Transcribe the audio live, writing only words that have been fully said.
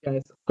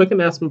Guys, quick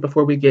announcement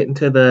before we get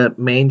into the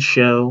main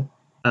show.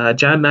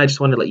 John and I just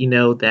want to let you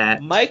know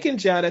that Mike and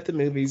John at the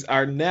Movies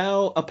are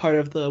now a part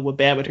of the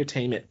Wabam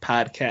Entertainment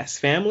podcast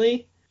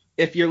family.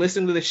 If you're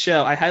listening to the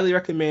show, I highly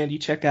recommend you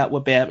check out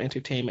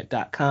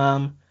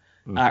wabamentertainment.com.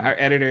 Our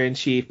editor in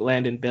chief,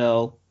 Landon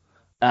Bill,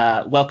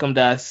 welcomed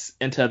us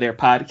into their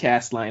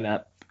podcast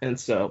lineup. And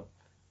so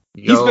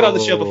he's been on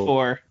the show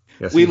before.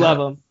 Yes, we love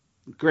him.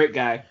 Great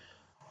guy.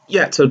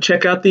 Yeah, so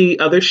check out the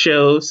other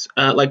shows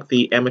like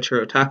the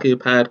Amateur Otaku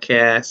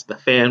podcast, the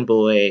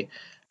Fanboy,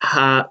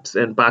 Hops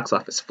and Box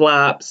Office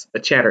Flops, the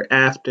Chatter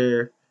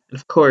After, and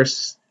of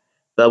course,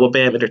 the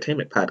Wabam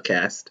Entertainment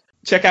podcast.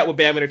 Check out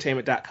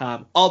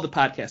wabamentertainment.com. All the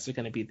podcasts are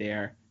going to be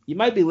there. You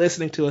might be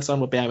listening to us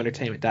on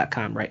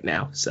wabamentertainment.com right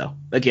now. So,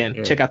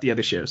 again, check out the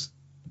other shows.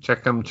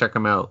 Check them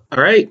out.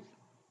 All right,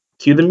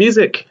 cue the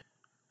music.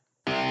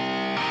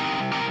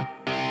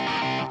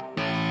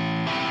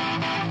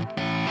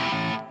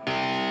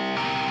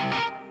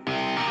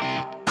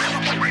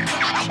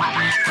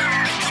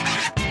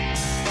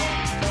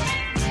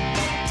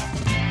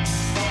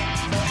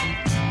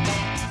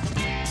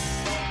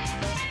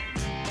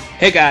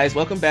 Hey guys,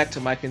 welcome back to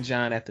Mike and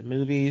John at the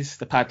Movies,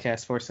 the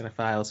podcast for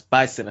cinephiles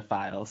by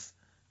cinephiles.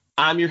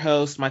 I'm your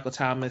host, Michael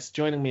Thomas.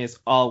 Joining me as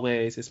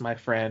always is my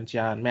friend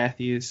John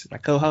Matthews, my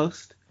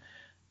co-host.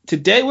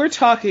 Today we're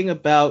talking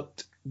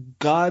about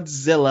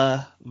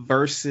Godzilla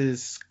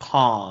versus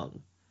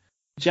Kong.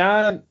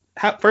 John,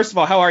 first of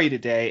all, how are you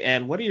today?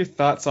 And what are your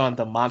thoughts on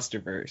the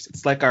MonsterVerse?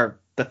 It's like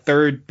the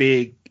third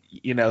big,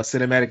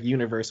 cinematic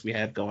universe we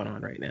have going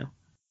on right now.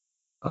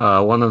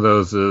 One of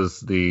those is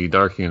the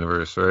Dark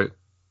Universe, right?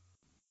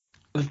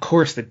 Of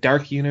course, the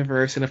Dark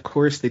Universe, and of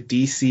course, the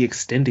DC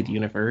Extended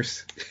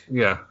Universe.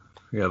 Yeah,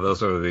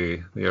 those are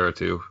the other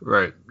two.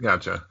 Right,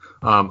 gotcha.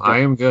 I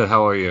am good.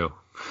 How are you?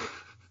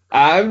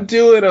 I'm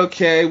doing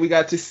okay. We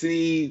got to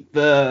see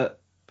the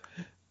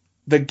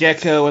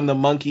gecko and the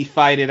monkey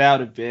fight it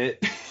out a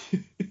bit.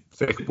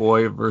 Thick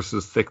boy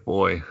versus thick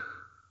boy.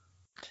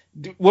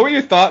 What were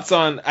your thoughts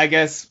on, I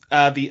guess,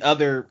 the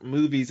other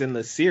movies in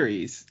the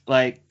series?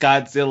 Like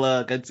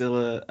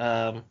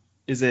Godzilla,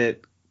 is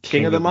it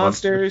King of the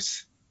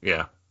Monsters?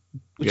 Yeah.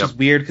 Which is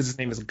weird because his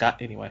name is God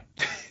anyway.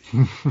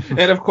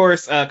 And of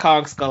course,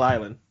 Kong Skull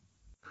Island.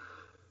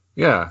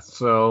 Yeah,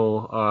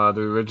 so the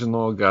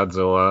original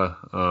Godzilla,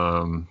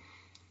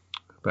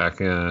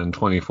 back in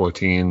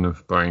 2014,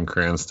 with Bryan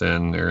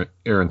Cranston,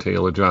 Aaron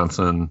Taylor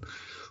Johnson,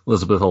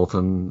 Elizabeth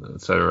Holton,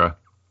 etc.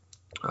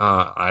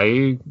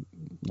 I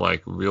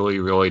really,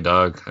 really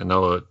dug. I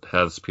know it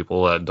has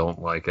people that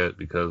don't like it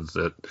because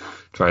it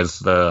tries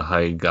to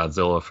hide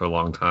Godzilla for a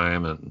long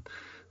time and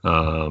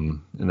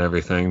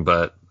everything,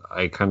 but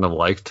I kind of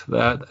liked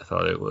that. I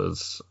thought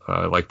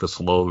I liked the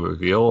slow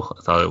reveal.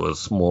 I thought it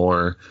was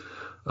more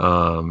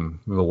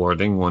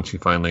rewarding once you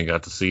finally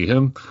got to see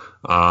him.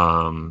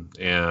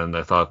 And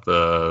I thought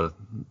the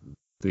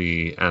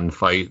end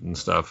fight and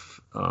stuff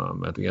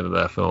at the end of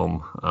that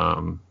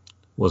film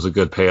was a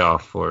good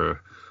payoff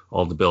for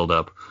all the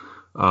build-up.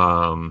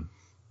 And,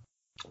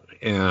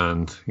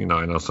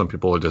 I know some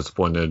people are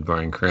disappointed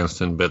Bryan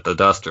Cranston bit the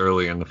dust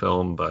early in the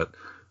film, but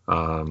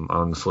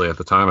honestly, at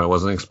the time, I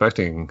wasn't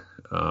expecting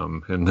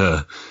him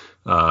to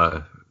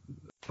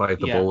fight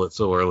the bullet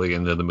so early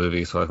into the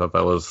movie, so I thought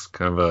that was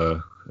kind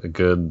of a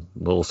good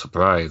little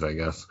surprise, I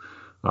guess.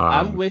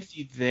 I'm with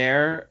you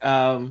there.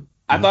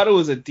 I thought it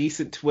was a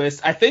decent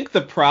twist. I think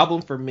the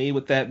problem for me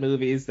with that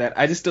movie is that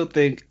I just don't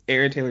think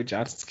Aaron Taylor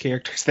Johnson's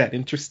character is that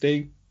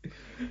interesting.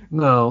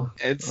 No.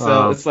 And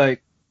so it's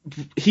like,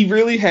 he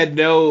really had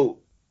no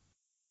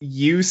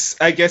use,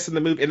 I guess, in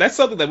the movie. And that's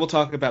something that we'll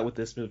talk about with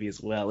this movie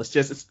as well.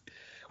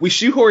 We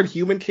shoehorn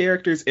human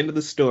characters into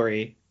the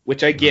story,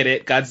 which I get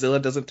it.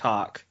 Godzilla doesn't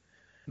talk.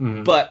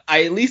 Mm-hmm. But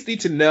I at least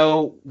need to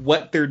know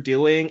what they're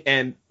doing.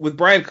 And with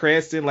Bryan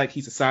Cranston,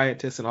 he's a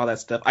scientist and all that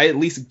stuff, I at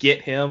least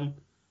get him.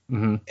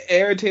 Mm-hmm.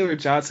 Aaron Taylor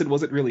Johnson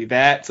wasn't really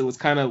that, so it was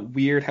kind of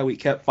weird how we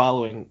kept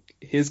following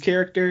his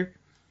character.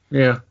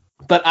 Yeah.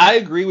 But I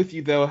agree with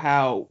you, though,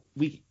 how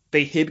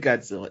they hid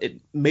Godzilla.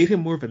 It made him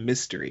more of a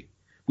mystery.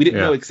 We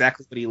didn't know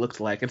exactly what he looked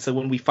like. And so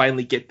when we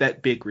finally get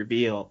that big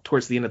reveal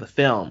towards the end of the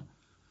film,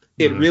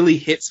 it really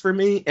hits for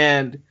me.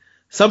 And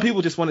some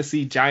people just want to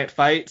see giant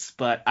fights.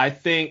 But I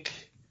think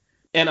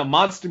in a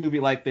monster movie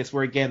like this,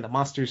 where, again, the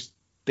monsters,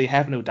 they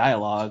have no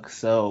dialogue.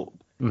 So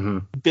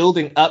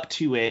building up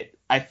to it,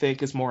 I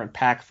think, is more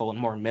impactful and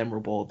more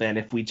memorable than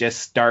if we just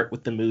start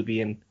with the movie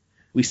and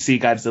we see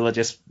Godzilla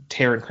just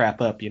tearing crap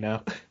up,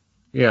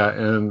 Yeah,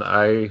 and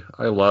I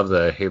love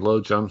the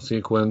Halo jump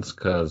sequence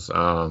because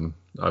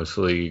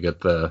obviously you get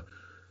the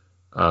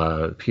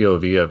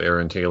POV of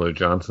Aaron Taylor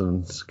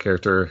Johnson's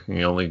character, and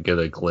you only get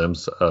a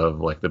glimpse of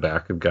the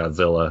back of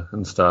Godzilla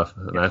and stuff.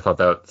 And I thought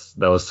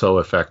that was so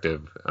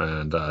effective,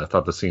 and I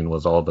thought the scene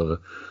was all the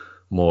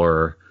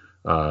more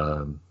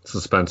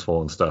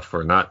suspenseful and stuff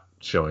for not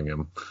showing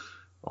him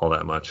all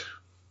that much.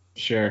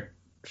 Sure,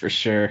 for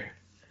sure.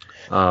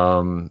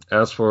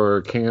 As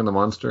for King of the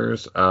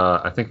Monsters,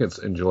 I think it's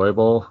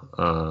enjoyable.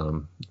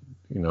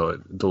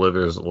 It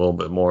delivers a little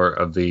bit more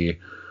of the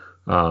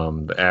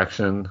The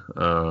action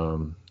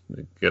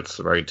it gets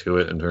right to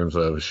it in terms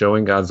of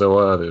showing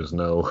Godzilla. There's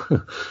no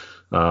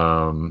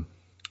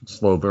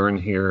slow burn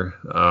here,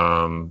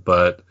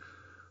 but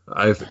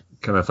I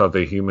kind of thought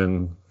the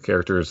human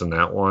characters in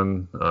that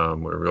one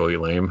were really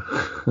lame.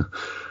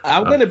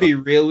 I'm gonna be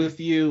real with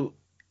you,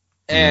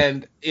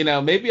 and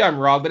maybe I'm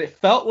wrong, but it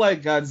felt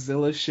like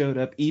Godzilla showed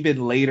up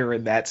even later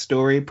in that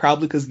story,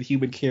 probably because the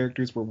human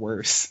characters were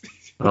worse.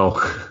 Oh,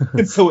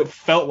 and so it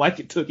felt like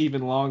it took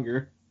even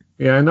longer.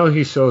 Yeah, I know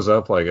he shows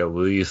up like at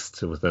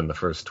least within the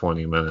first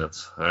 20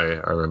 minutes.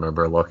 I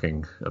remember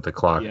looking at the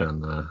clock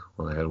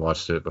when I had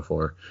watched it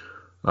before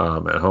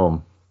at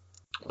home.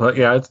 But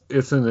yeah,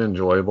 it's an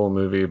enjoyable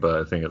movie,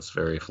 but I think it's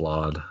very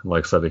flawed.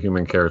 Like I said, the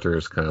human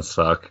characters kind of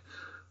suck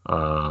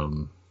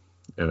and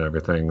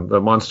everything.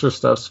 The monster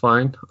stuff's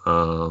fine.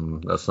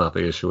 That's not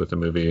the issue with the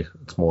movie.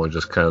 It's more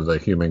just kind of the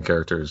human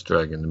characters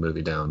dragging the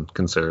movie down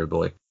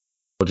considerably.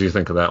 What do you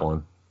think of that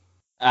one?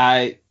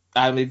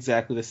 I'm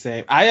exactly the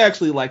same. I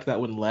actually liked that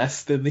one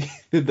less than the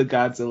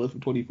Godzilla from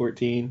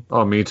 2014.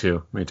 Oh, me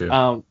too.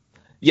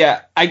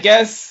 Yeah, I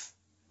guess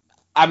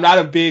I'm not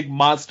a big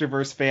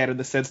MonsterVerse fan in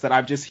the sense that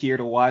I'm just here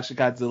to watch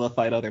Godzilla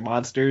fight other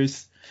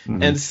monsters.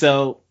 Mm-hmm. And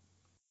so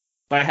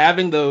by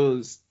having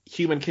those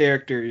human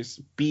characters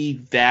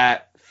be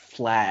that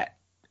flat,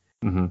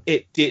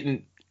 it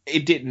didn't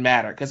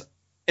matter. Because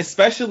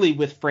especially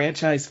with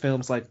franchise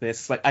films like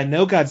this, like I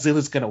know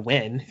Godzilla's going to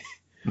win.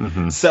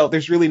 So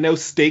there's really no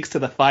stakes to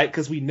the fight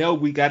because we know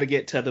we got to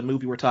get to the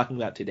movie we're talking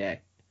about today.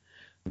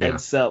 Yeah. And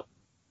so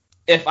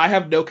if I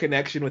have no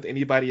connection with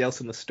anybody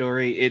else in the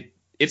story,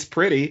 it's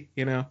pretty,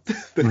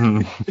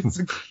 It's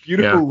a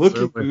beautiful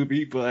looking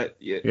movie, but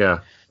yeah,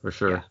 for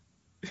sure.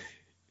 Yeah.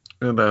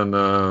 And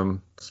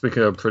then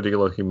speaking of pretty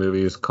looking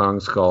movies, Kong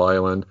Skull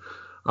Island,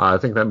 I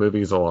think that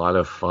movie is a lot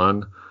of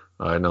fun.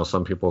 I know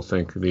some people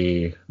think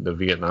the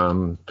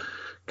Vietnam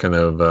kind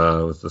of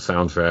with the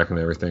soundtrack and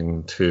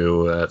everything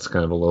too, that's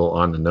kind of a little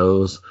on the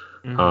nose.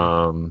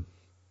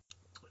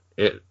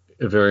 It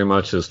very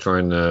much is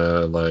trying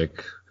to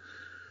like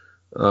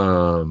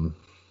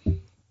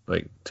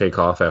take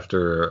off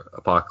after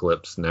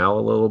Apocalypse Now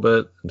a little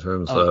bit in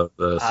terms of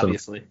the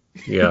obviously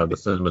the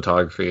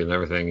cinematography and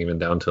everything, even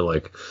down to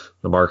like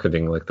the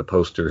marketing, like the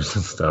posters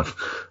and stuff.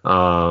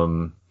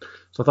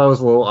 So I thought it was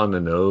a little on the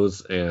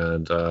nose,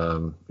 and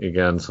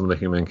again, some of the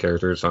human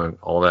characters aren't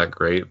all that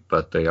great,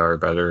 but they are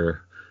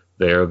better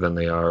there than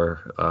they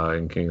are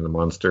in King of the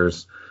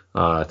Monsters.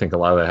 I think a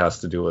lot of that has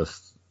to do with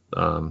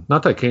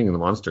not that King of the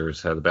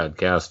Monsters had a bad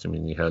cast. I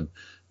mean, you had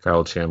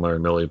Kyle Chandler,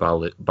 Millie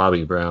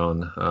Bobby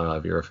Brown,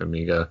 Vera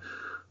Farmiga,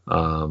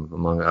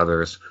 among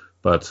others,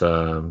 but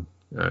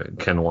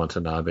Ken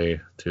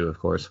Watanabe too, of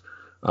course.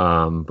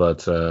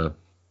 But I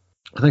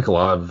think a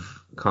lot of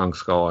Kong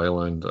Skull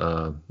Island,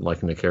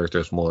 liking the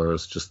characters more,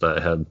 was just that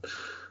it had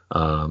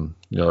a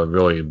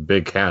really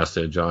big cast.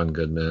 It had John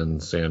Goodman,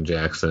 Sam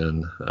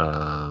Jackson,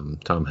 Tom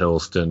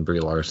Hiddleston, Brie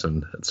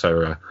Larson,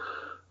 etc.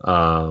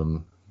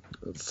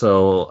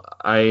 So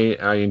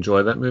I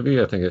enjoy that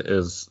movie. I think it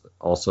is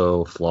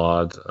also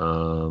flawed.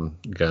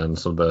 Again,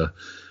 some of the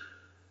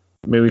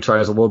maybe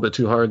tries a little bit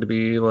too hard to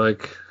be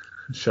like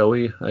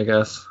showy, I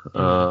guess.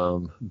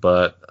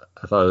 But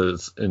I thought it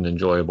was an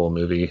enjoyable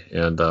movie,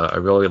 and I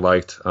really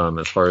liked,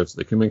 as far as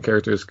the human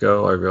characters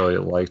go, I really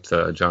liked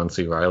John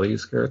C.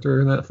 Reilly's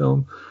character in that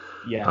film.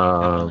 Yeah,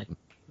 I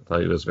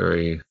thought he was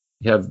his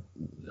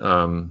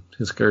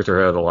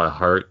character had a lot of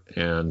heart,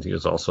 and he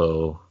was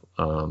also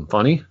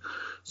funny.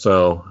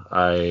 So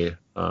I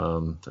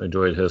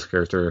enjoyed his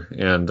character,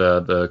 and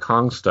the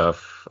Kong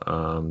stuff,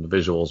 the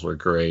visuals were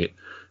great,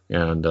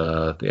 and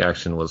the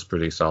action was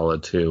pretty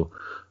solid too.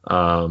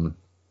 Not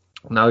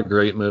a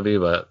great movie,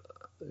 but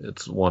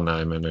it's one that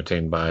I'm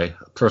entertained by.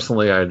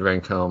 Personally, I'd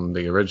rank home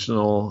the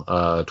original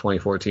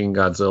 2014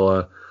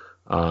 Godzilla,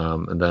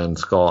 and then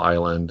Skull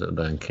Island, and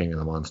then King of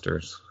the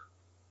Monsters.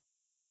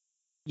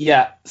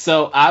 Yeah,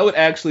 so I would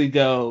actually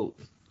go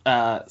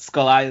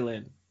Skull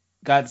Island,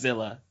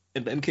 Godzilla,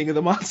 and then King of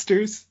the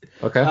Monsters.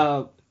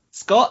 Okay.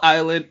 Skull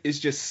Island is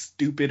just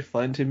stupid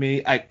fun to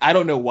me. I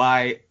don't know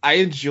why. I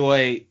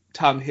enjoy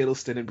Tom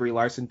Hiddleston and Brie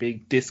Larson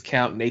being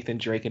discount Nathan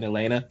Drake and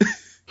Elena.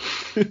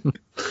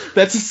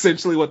 That's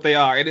essentially what they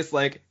are. And it's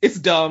like, it's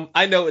dumb.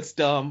 I know it's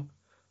dumb,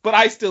 but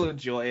I still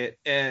enjoy it.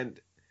 And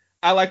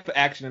I like the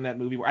action in that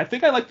movie more. I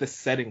think I like the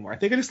setting more. I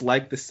think I just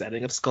like the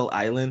setting of Skull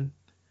Island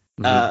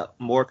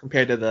more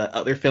compared to the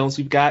other films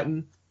we've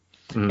gotten.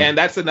 And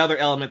that's another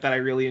element that I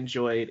really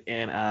enjoyed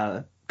in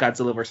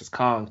Godzilla vs.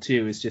 Kong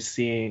too, is just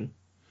seeing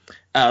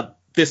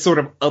this sort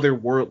of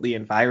otherworldly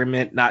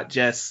environment, not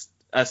just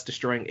us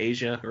destroying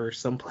Asia or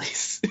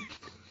someplace.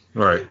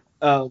 Right.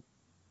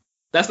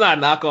 That's not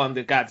a knock on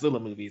the Godzilla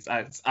movies.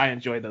 I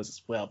enjoy those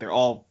as well. They're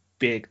all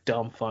big,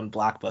 dumb, fun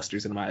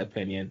blockbusters in my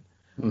opinion.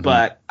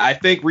 But I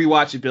think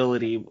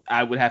rewatchability,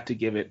 I would have to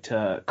give it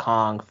to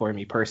Kong for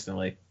me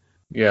personally.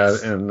 Yeah,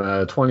 and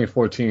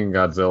 2014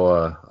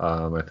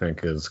 Godzilla, I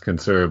think, is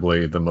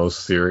considerably the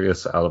most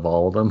serious out of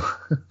all of them.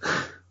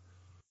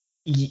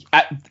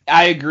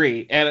 I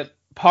agree. And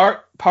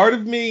part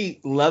of me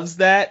loves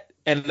that,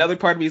 and another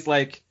part of me is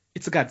like,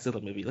 it's a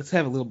Godzilla movie. Let's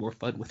have a little more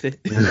fun with it.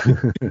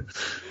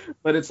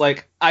 But it's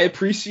like, I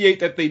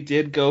appreciate that they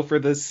did go for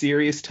the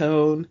serious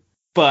tone,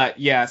 but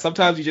yeah,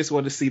 sometimes you just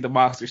want to see the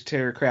monsters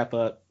tear crap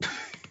up.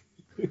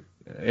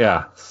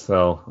 Yeah,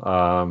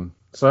 so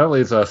that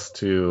leads us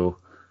to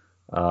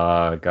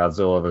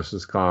Godzilla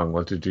versus Kong.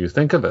 What did you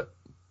think of it?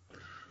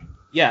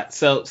 Yeah,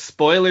 so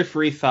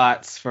spoiler-free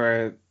thoughts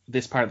for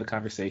this part of the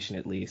conversation,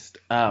 at least.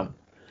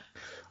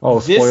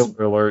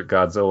 Spoiler alert,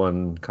 Godzilla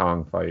and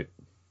Kong fight.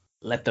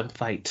 Let them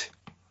fight.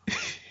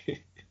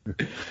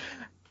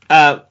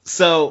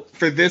 So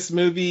for this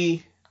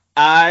movie,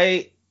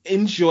 I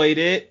enjoyed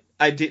it.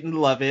 I didn't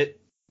love it.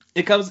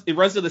 It runs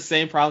into the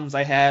same problems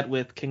I had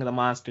with King of the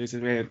Monsters,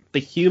 where the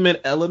human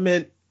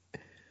element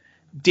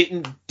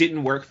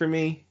didn't work for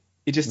me.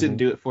 It just didn't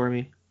do it for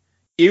me.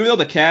 Even though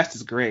the cast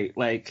is great,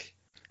 like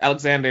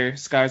Alexander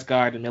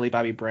Skarsgård and Millie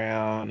Bobby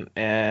Brown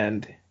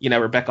and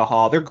Rebecca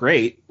Hall, they're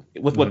great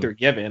with what they're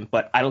given,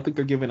 but I don't think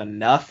they're given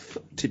enough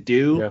to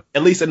do,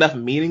 at least enough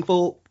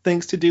meaningful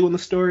things to do in the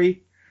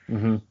story.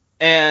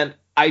 And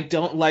I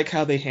don't like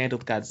how they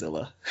handled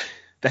Godzilla.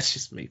 That's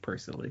just me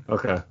personally.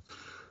 Okay.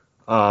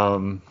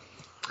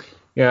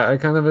 Yeah, I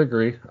kind of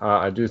agree.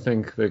 I do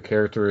think the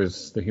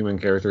human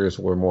characters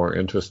were more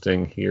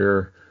interesting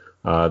here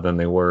than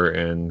they were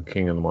in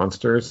King of the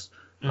Monsters.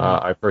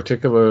 I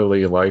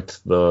particularly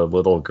liked the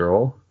little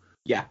girl.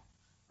 Yeah.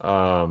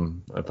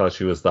 I thought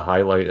she was the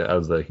highlight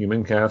of the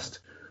human cast.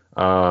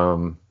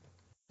 And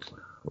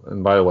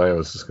by the way, I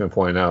was just going to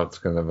point out, it's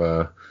kind of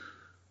a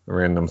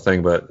random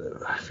thing, but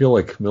I feel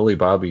like Millie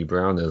Bobby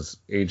Brown is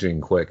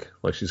aging quick.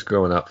 Like, she's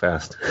growing up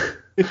fast.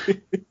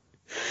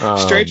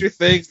 Stranger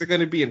Things, they're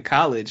going to be in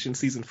college in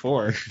season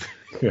 4.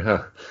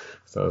 Yeah.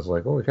 So I was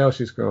like, holy cow,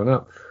 she's growing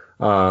up.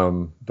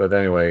 But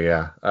anyway,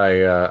 yeah,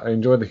 I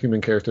enjoyed the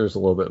human characters a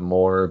little bit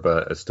more,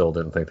 but I still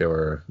didn't think they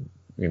were,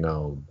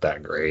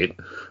 that great.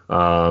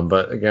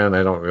 But again,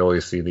 I don't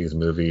really see these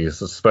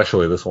movies,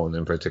 especially this one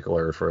in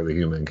particular, for the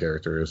human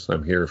characters.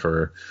 I'm here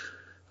for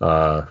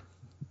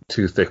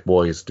two thick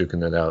boys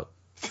duking it out.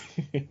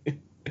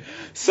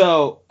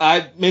 So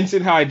I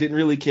mentioned how I didn't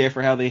really care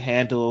for how they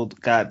handled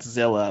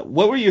Godzilla.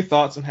 What were your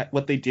thoughts on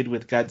what they did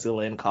with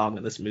Godzilla and Kong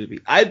in this movie?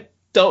 I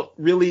don't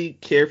really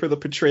care for the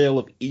portrayal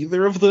of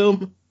either of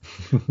them,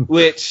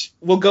 which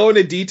we'll go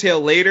into detail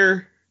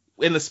later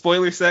in the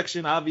spoiler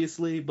section,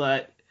 obviously,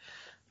 but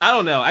I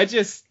don't know. I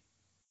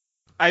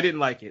didn't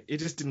like it. It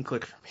just didn't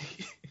click for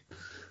me.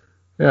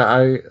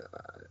 Yeah,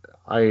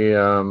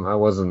 I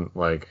wasn't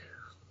like,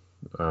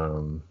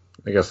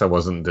 I guess I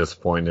wasn't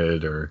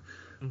disappointed or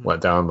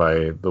let down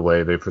by the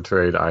way they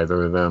portrayed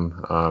either of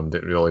them.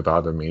 Didn't really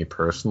bother me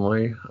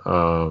personally,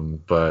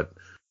 but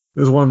it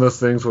was one of those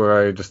things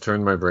where I just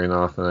turned my brain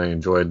off and I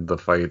enjoyed the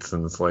fights,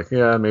 and it's like,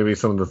 yeah, maybe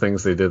some of the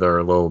things they did are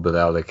a little bit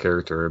out of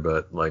character,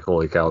 but like,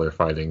 holy cow, they're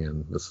fighting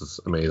and this is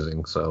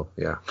amazing. So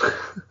yeah.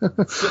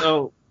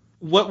 So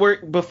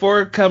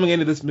before coming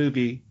into this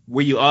movie,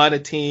 were you on a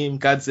team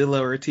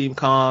Godzilla or a team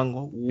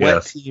Kong?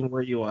 What team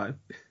were you on?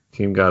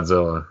 Team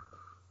Godzilla.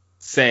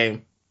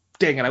 Same.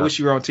 Dang it, I wish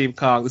you were on Team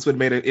Kong. This would have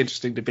made an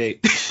interesting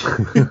debate.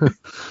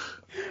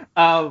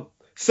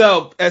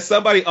 So as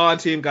somebody on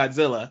Team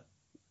Godzilla,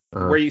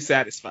 were you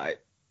satisfied?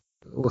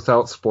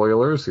 Without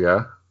spoilers,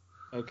 yeah.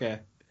 Okay.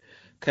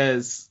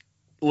 Because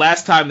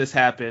last time this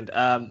happened,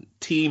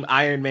 Team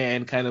Iron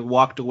Man kind of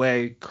walked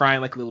away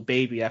crying like a little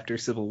baby after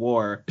Civil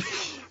War.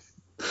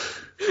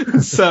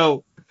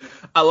 So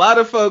a lot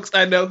of folks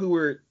I know who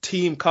were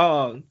Team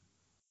Kong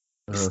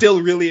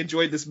still really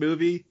enjoyed this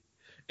movie.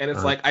 And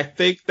it's like, I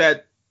think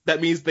that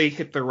means they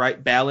hit the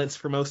right balance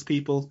for most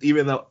people,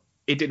 even though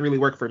it didn't really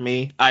work for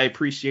me. I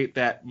appreciate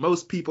that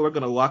most people are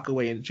going to walk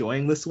away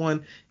enjoying this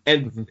one.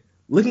 And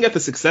looking at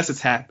the success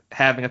it's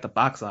having at the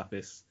box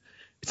office,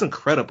 it's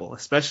incredible,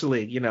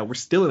 especially, we're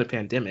still in a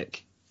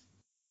pandemic.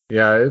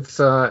 Yeah, it's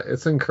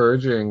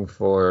encouraging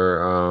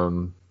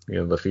for,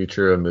 the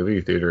future of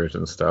movie theaters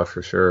and stuff,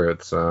 for sure.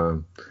 It's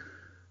kind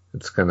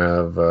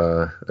of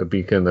a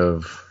beacon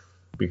of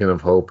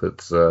hope.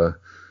 It's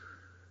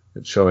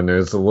showing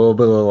there's a little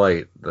bit of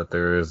light, that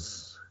there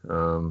is,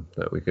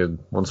 that we could,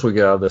 once we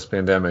get out of this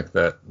pandemic,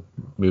 that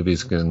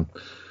movies can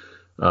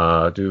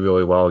do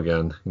really well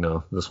again.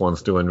 This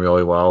one's doing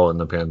really well in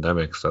the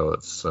pandemic, so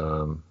it's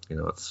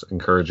it's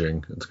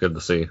encouraging. It's good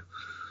to see.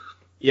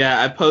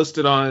 Yeah, I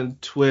posted on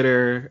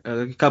Twitter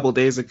a couple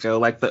days ago,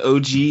 like, the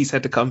OGs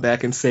had to come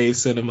back and save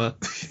cinema.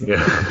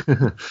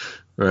 Yeah.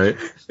 Right.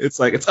 It's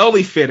like, it's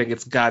only fitting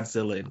it's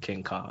Godzilla and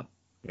King Kong.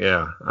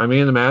 Yeah,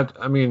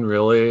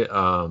 really,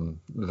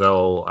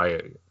 though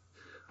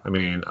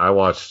I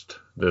watched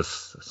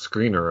this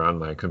screener on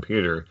my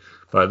computer,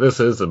 but this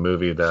is a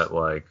movie that,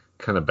 like,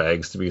 kind of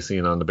begs to be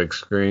seen on the big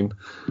screen.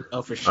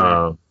 Oh, for sure.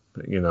 I'm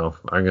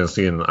going to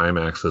see it in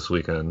IMAX this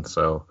weekend,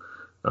 so,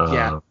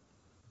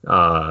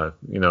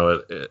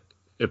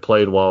 it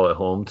played well at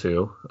home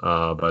too,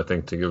 but I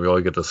think to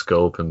really get the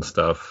scope and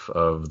stuff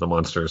of the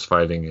monsters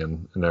fighting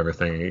and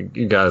everything,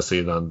 you got to see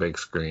it on big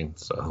screen,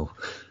 so...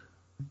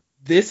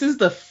 This is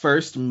the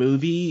first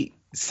movie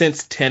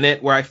since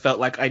Tenet where I felt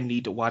like I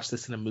need to watch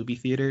this in a movie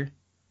theater.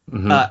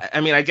 Mm-hmm.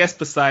 I mean, I guess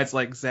besides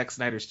like Zack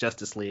Snyder's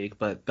Justice League,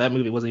 but that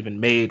movie wasn't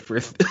even made for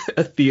a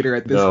theater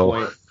at this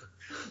point.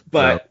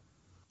 But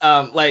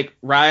like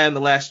Raya and the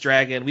Last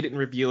Dragon, we didn't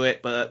review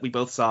it, but we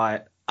both saw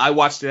it. I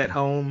watched it at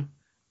home.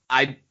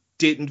 I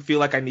didn't feel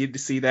like I needed to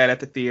see that at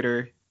the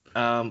theater.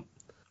 Wonder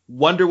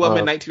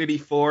Woman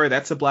 1984,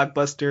 that's a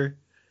blockbuster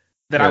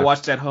that I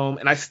watched at home,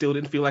 and I still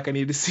didn't feel like I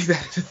needed to see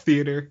that at the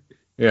theater.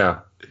 Yeah.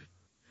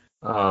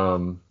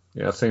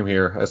 Yeah, same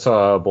here. I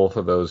saw both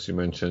of those you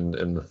mentioned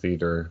in the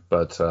theater,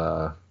 but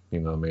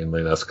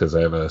mainly that's because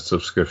I have a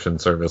subscription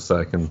service that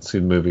I can see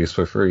movies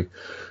for free.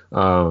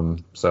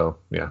 So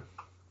yeah.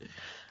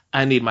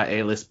 I need my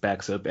A-list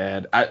back so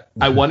bad.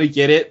 I want to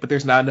get it, but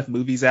there's not enough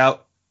movies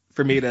out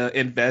for me to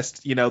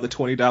invest, the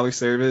 $20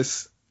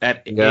 service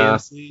at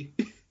AMC.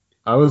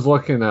 I was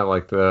looking at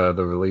like the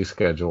release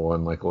schedule,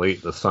 and like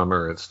late this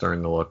summer, it's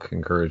starting to look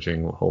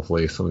encouraging.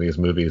 Hopefully, some of these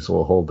movies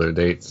will hold their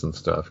dates and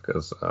stuff,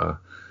 because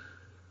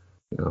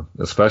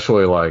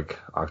especially like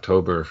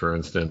October, for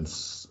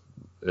instance,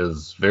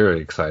 is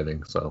very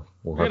exciting. So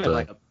we'll have to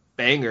like a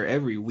banger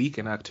every week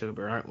in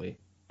October, aren't we?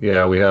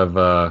 Yeah, we have.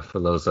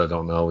 For those that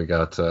don't know, we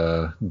got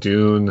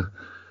Dune,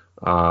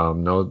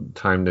 No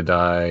Time to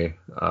Die,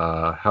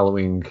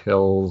 Halloween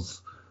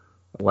Kills,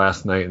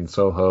 Last Night in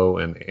Soho,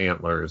 and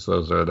Antlers.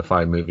 Those are the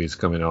 5 movies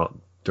coming out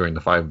during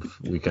the 5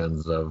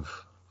 weekends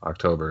of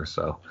October.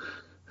 So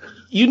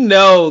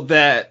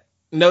that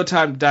No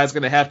Time to Die is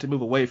going to have to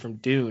move away from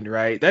Dune,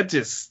 right?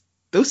 Those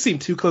seem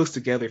too close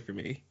together for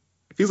me.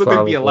 It feels like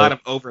there'd be a lot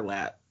of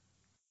overlap.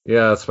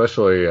 Yeah,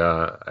 especially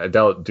I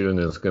doubt Dune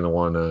is going to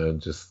want to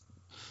just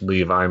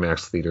leave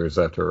IMAX theaters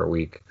after a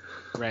week.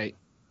 Right.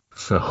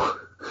 So,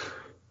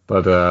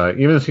 but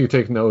even if you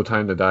take No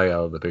Time to Die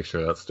out of the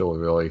picture, that's still a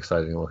really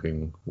exciting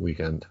looking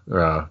weekend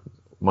or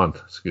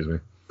month, excuse me.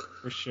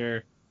 For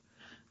sure.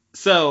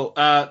 So,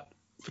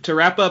 to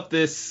wrap up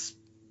this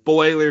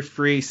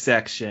spoiler-free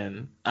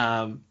section,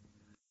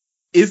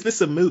 is this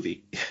a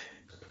movie?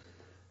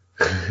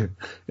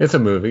 It's a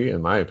movie,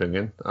 in my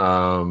opinion.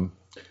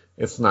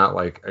 It's not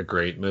like a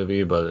great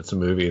movie, but it's a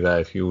movie that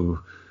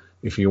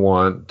if you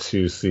want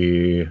to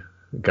see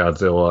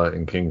Godzilla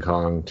and King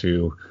Kong,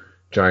 two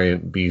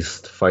giant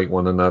beasts, fight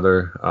one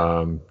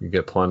another, you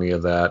get plenty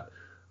of that.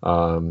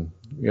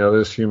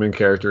 There's human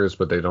characters,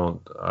 but they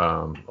don't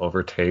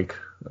overtake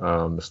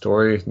the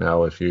story.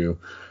 Now, if you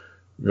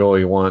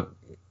really want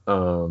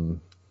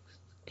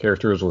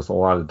characters with a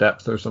lot of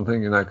depth or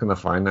something, you're not going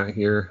to find that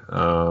here.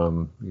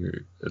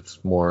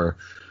 It's more,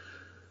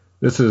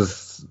 this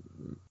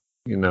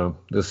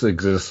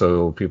exists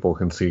so people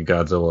can see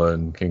Godzilla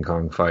and King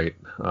Kong fight,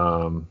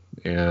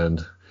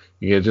 and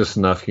you get just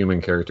enough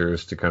human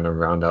characters to kind of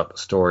round out the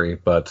story,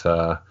 but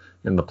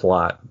in the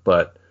plot.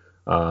 But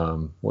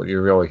what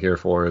you're really here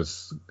for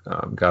is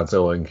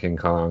Godzilla and King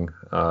Kong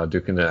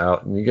duking it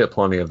out, and you get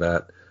plenty of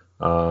that.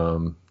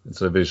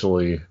 It's a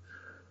visually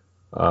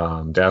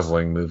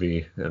dazzling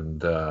movie, and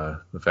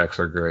the effects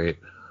are great.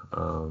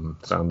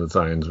 Sound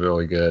design's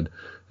really good,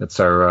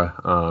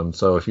 etc.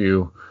 So if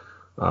you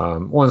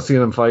want to see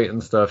them fight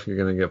and stuff, you're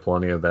going to get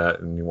plenty of that,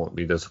 and you won't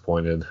be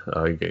disappointed.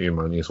 You get your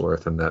money's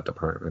worth in that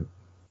department.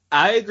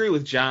 I agree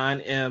with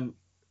John.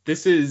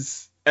 This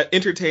is an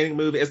entertaining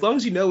movie as long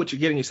as you know what you're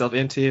getting yourself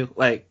into.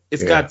 Like,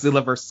 it's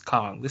Godzilla versus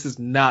Kong. This is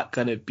not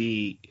going to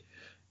be,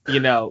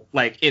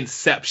 like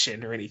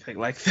Inception or anything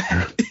like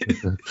that.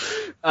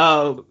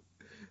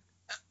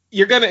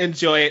 You're going to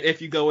enjoy it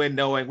if you go in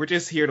knowing we're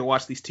just here to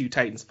watch these two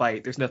titans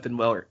fight. There's nothing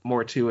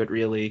more to it,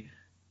 really.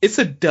 It's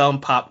a dumb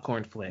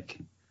popcorn flick.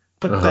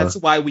 But that's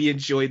why we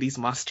enjoy these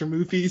monster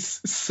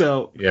movies.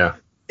 So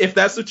if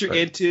that's what you're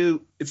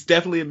into, it's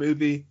definitely a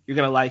movie. You're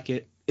going to like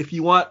it. If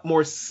you want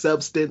more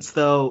substance,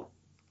 though,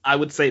 I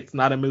would say it's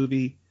not a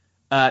movie.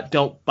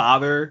 Don't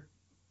bother.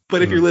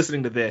 But if you're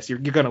listening to this, you're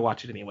going to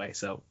watch it anyway.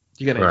 So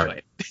you're going to enjoy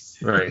it.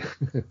 Right.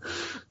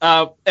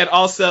 And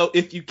also,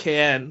 if you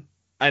can,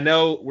 I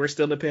know we're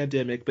still in the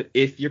pandemic, but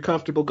if you're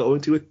comfortable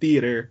going to a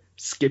theater,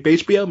 skip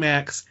HBO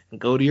Max and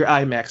go to your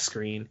IMAX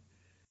screen.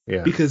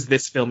 Yeah. Because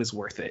this film is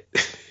worth it.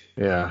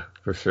 Yeah,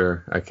 for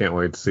sure. I can't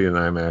wait to see an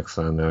IMAX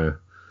on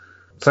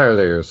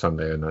Saturday or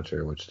Sunday. I'm not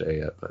sure which day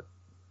yet, but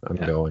I'm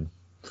going.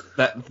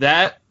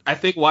 That I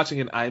think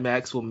watching an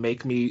IMAX will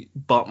make me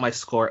bump my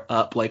score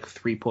up like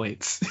 3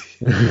 points.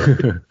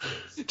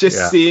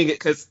 Just seeing it,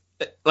 because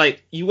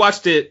like you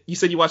watched it. You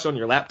said you watched it on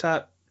your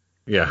laptop.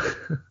 Yeah.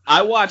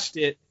 I watched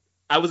it.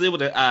 I was able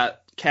to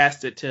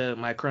cast it to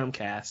my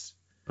Chromecast.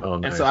 Oh,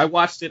 nice. And so I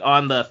watched it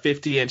on the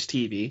 50-inch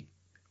TV,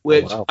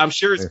 which I'm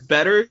sure is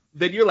better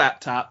than your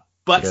laptop,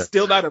 but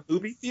still not a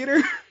movie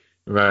theater.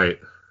 Right.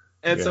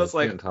 And so it's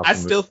like, I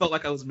still felt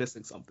like I was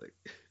missing something.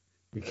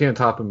 You can't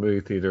top a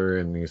movie theater,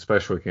 and you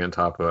especially can't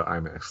top an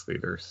IMAX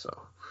theater,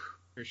 so.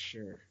 For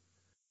sure.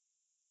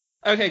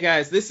 Okay,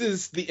 guys, this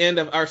is the end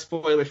of our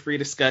spoiler-free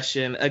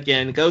discussion.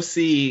 Again, go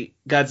see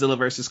Godzilla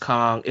vs.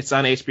 Kong. It's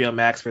on HBO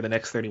Max for the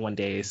next 31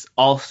 days.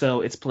 Also,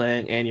 it's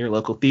playing in your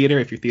local theater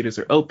if your theaters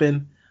are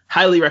open.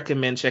 highly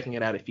recommend checking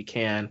it out if you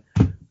can.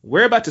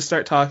 We're about to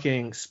start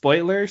talking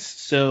spoilers,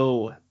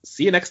 so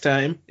see you next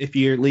time if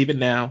you're leaving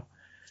now.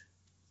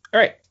 All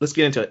right, let's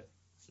get into it.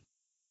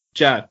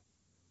 John,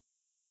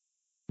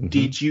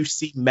 did you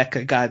see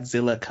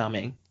Mechagodzilla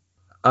coming?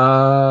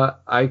 I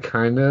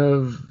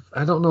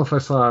don't know if I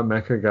saw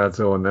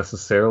Mechagodzilla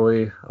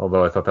necessarily,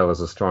 although I thought that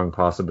was a strong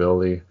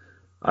possibility.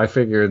 I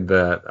figured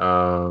that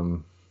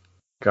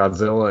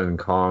Godzilla and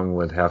Kong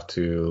would have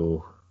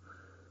to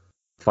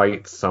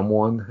fight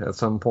someone at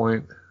some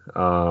point,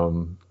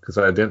 because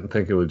I didn't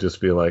think it would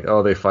just be like,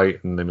 oh, they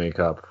fight and they make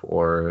up,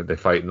 or they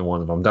fight and one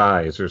of them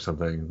dies or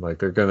something. Like,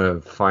 they're gonna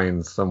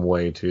find some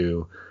way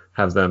to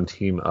have them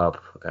team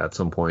up at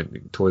some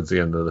point towards the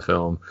end of the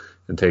film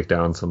and take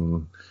down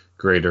some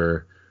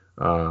greater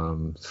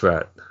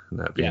threat, and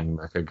that being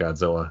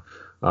Mechagodzilla,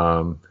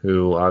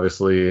 who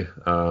obviously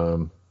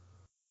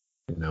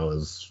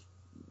is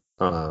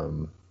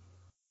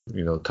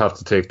tough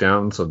to take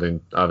down, so they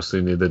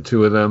obviously needed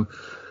two of them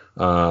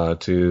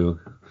to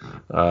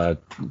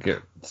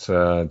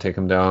take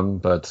him down.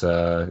 But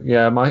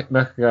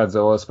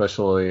Mechagodzilla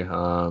especially,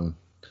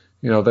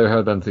 there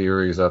had been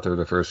theories after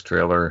the first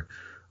trailer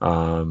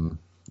and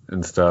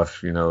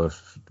stuff,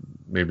 if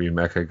maybe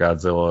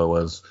Mechagodzilla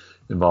was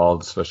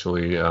involved,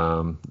 especially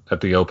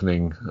at the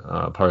opening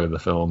part of the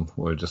film,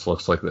 where it just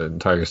looks like the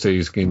entire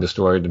city's getting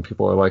destroyed, and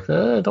people are like,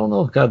 I don't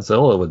know if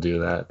Godzilla would do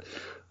that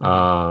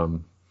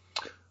on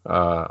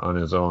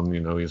his own.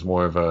 He's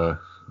more of a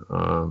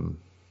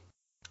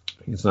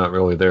he's not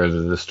really there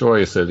to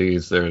destroy a city,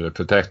 he's there to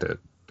protect it,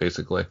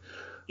 basically.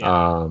 There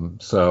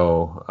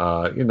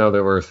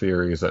were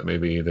theories that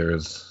maybe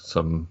there's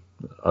some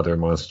other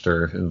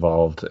monster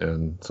involved,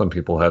 and some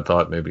people had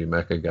thought maybe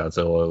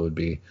Mechagodzilla would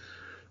be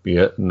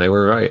it, and they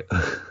were right.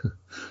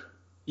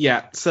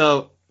 Yeah,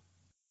 so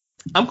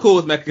I'm cool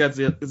with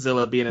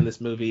Mechagodzilla being in this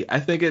movie. I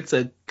think it's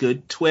a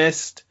good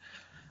twist.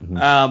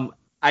 Mm-hmm.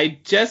 I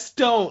just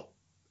don't.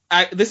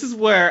 This is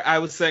where I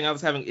was saying I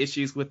was having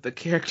issues with the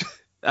character,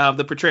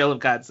 the portrayal of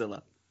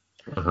Godzilla.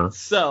 Uh-huh.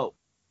 So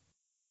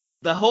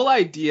the whole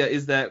idea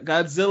is that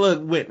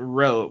Godzilla went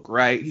rogue,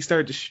 right? He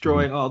started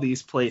destroying all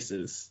these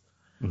places.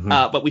 Mm-hmm.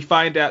 But we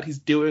find out he's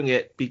doing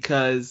it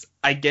because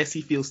I guess he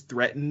feels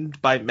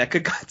threatened by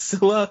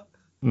Mechagodzilla.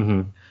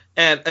 Mm-hmm.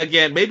 And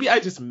again, maybe I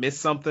just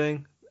missed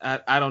something.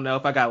 I don't know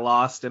if I got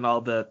lost in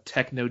all the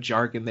techno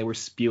jargon they were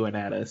spewing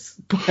at us.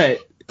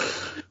 But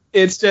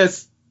it's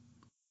just,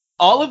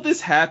 all of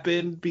this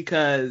happened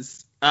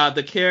because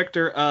the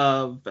character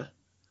of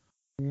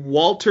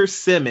Walter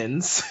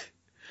Simmons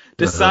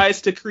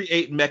decides to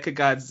create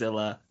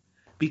Mechagodzilla,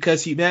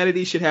 because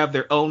humanity should have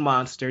their own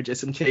monster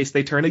just in case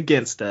they turn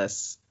against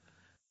us.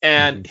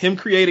 And him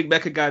creating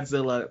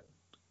Mechagodzilla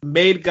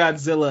made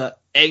Godzilla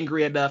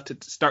angry enough to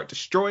start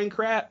destroying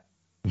crap.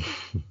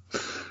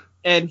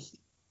 And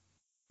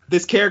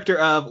this character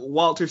of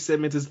Walter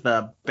Simmons is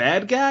the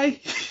bad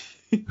guy.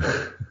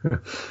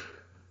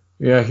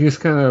 Yeah, he's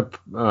kind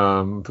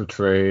of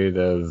portrayed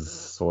as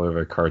sort of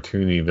a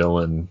cartoony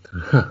villain.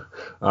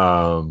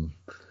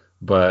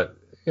 But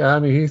yeah, I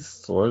mean, he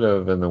sort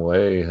of, in a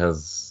way,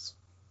 has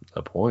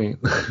a point.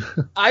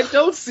 I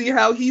don't see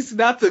how he's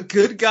not the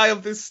good guy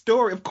of this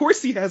story. Of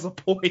course he has a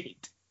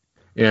point.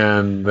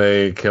 And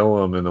they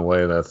kill him in a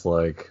way that's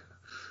like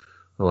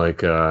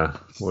where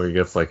he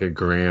gets like a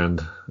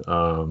grand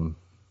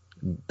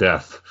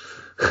death.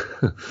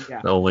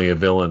 Yeah. Only a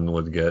villain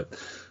would get.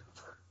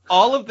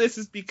 All of this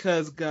is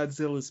because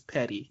Godzilla's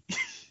petty.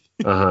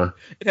 Uh-huh.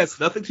 It has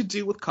nothing to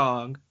do with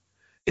Kong.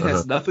 It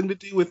has nothing to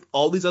do with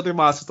all these other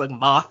monsters like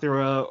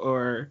Mothra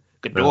or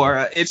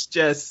Ghidorah. It's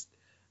just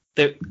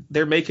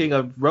they're making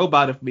a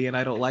robot of me and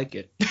I don't like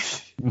it.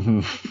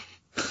 Mm-hmm.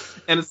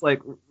 And it's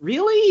like,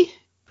 really?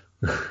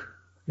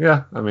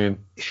 Yeah, I mean,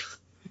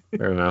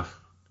 fair enough.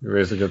 You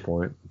raised a good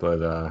point,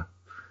 but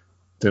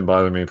didn't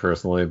bother me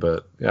personally.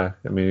 But yeah,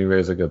 I mean, you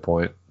raised a good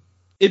point.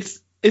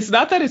 It's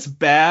not that it's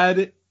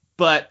bad,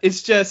 but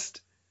it's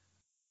just,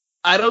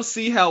 I don't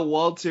see how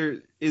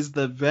Walter is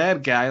the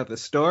bad guy of the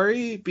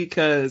story,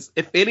 because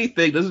if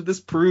anything, doesn't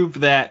this prove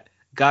that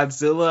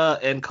Godzilla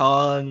and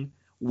Kong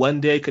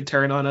one day could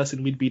turn on us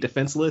and we'd be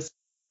defenseless?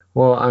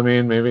 Well, I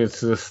mean, maybe it's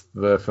just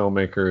the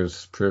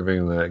filmmakers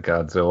proving that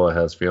Godzilla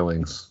has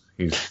feelings.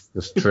 He's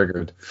just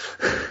triggered.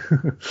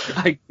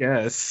 I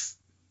guess.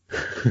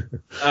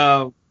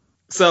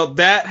 So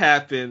that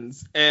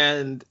happens,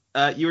 and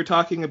you were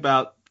talking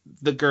about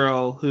the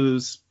girl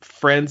who's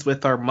friends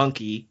with our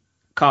monkey,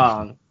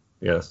 Kong.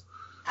 Yes.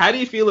 How do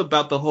you feel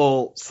about the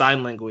whole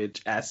sign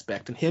language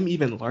aspect and him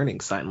even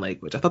learning sign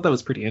language? I thought that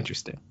was pretty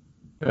interesting.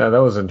 Yeah,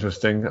 that was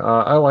interesting.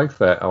 I liked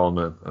that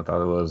element. I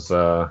thought it was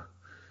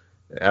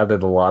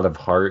added a lot of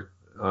heart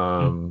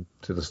to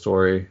the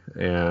story,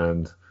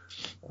 and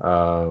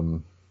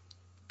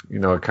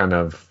it kind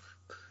of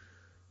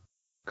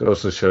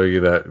goes to show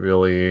you that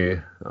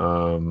really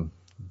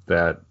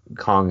that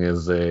Kong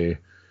is a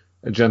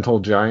gentle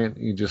giant.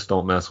 You just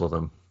don't mess with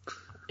him.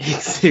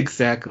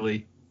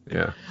 Exactly.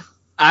 Yeah.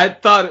 I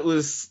thought it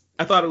was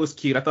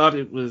cute. I thought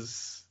it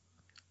was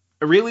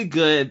a really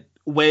good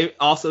way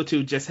also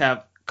to just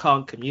have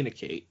Kong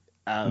communicate.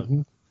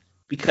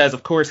 Because,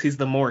 of course, he's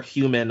the more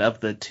human of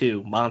the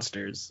two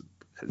monsters.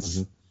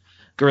 Because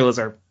gorillas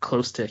are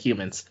close to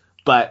humans.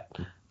 But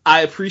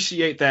I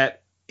appreciate that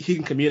he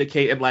can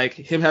communicate, and like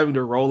him having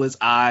to roll his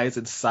eyes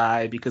and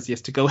sigh because he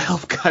has to go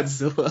help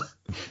Godzilla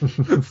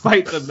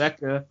fight the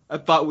mecha, I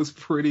thought was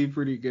pretty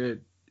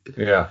good.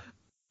 Yeah.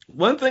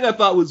 One thing I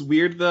thought was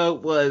weird though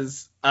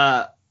was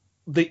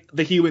the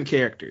human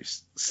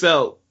characters.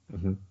 So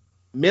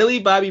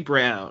Millie Bobby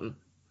Brown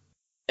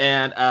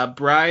and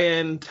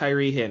Brian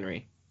Tyree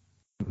Henry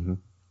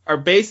are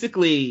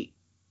basically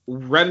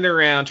running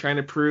around trying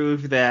to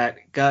prove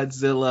that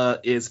Godzilla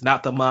is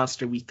not the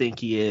monster we think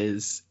he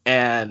is,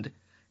 and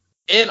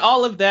in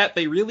all of that,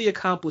 they really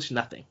accomplish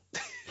nothing.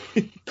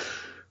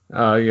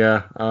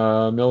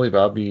 Millie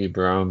Bobby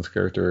Brown's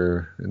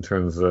character, in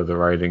terms of the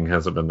writing,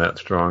 hasn't been that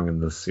strong in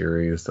this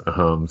series.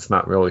 It's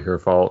not really her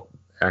fault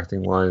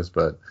acting-wise,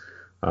 but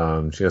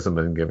she hasn't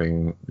been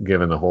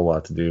given a whole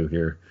lot to do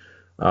here.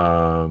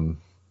 I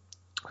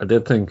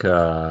did think,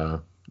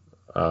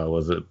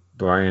 was it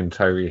Brian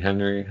Tyree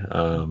Henry?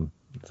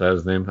 Is that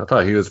his name? I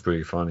thought he was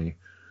pretty funny.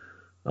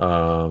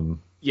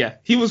 Yeah,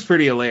 he was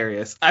pretty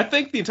hilarious. I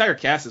think the entire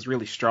cast is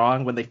really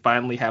strong when they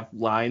finally have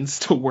lines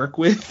to work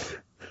with.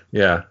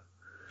 Yeah.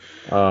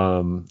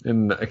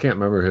 And I can't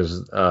remember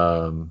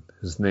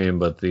his name,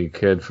 but the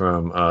kid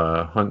from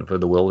Hunt for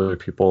the Wilder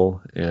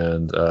People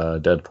and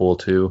Deadpool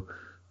 2,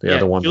 the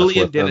other one.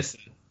 Julian Dennison.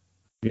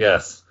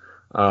 Yes.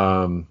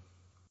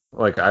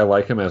 Like, I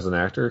like him as an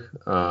actor.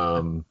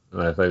 And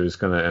I thought he was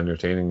kind of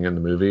entertaining in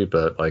the movie,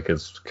 but like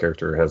his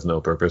character has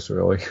no purpose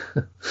really.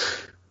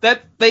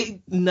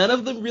 None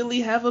of them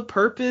really have a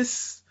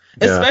purpose,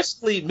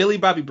 especially Millie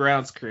Bobby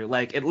Brown's crew.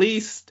 Like, at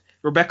least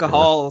Rebecca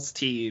Hall's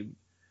team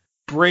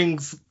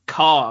brings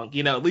Kong.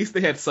 You know, at least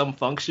they had some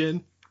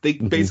function. They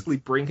basically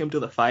bring him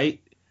to the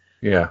fight.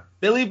 Yeah.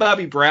 Millie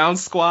Bobby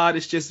Brown's squad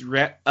is just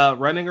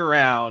running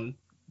around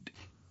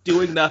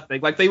doing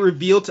nothing. Like, they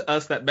reveal to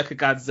us that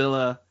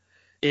Mechagodzilla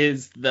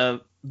is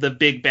the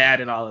big bad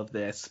in all of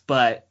this,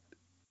 but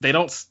they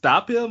don't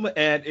stop him,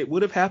 and it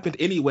would have happened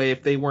anyway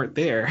if they weren't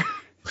there.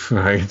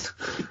 Right.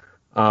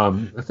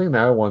 The thing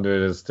that I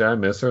wondered is, did I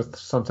miss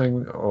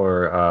something,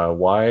 or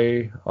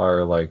why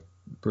are like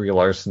Brie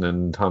Larson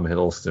and Tom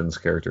Hiddleston's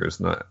characters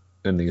not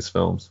in these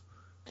films?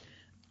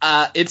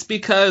 It's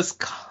because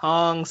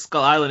Kong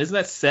Skull Island, isn't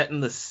that set in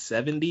the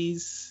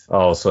 70s?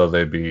 Oh, so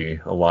they'd be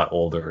a lot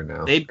older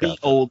now. They'd be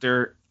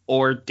older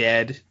or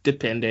dead,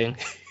 depending.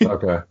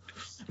 Okay.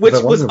 Which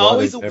was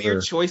always a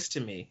weird choice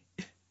to me.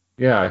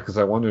 Yeah, because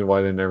I wondered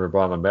why they never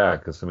brought them back.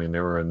 Because, I mean, they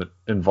were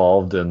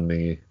involved in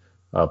the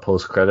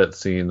post-credit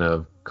scene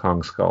of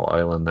Kong Skull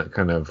Island that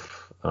kind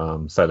of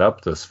set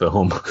up this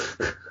film.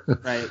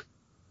 Right.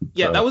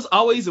 Yeah, that was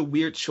always a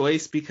weird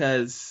choice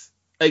because,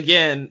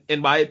 again, in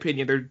my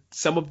opinion, they're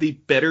some of the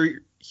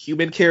better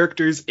human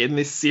characters in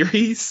this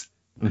series.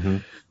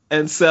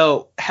 And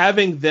so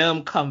having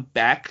them come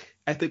back,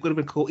 I think would have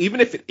been cool, even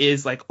if it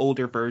is like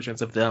older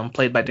versions of them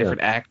played by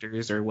different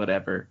actors or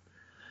whatever.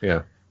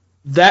 Yeah.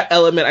 That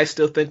element I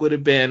still think would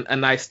have been a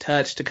nice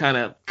touch to kind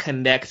of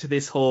connect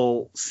this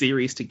whole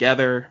series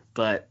together,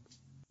 but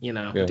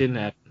it didn't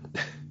happen.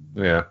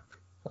 Yeah.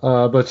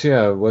 But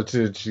yeah, what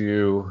did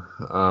you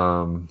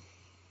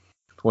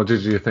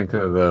think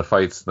of the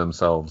fights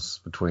themselves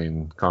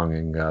between Kong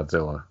and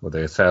Godzilla? Were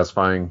they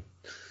satisfying?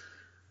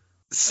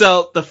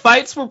 So the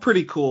fights were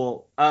pretty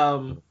cool.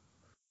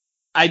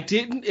 I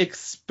didn't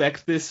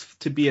expect this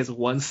to be as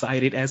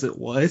one-sided as it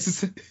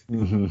was.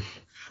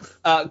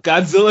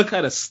 Godzilla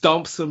kind of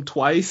stomps him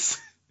twice.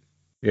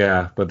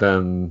 Yeah, but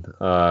then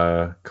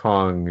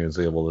Kong is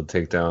able to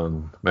take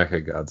down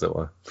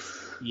Mechagodzilla.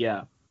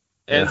 Yeah.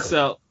 And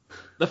so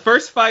the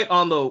first fight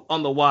on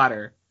the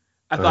water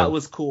I thought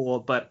was cool,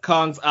 but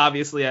Kong's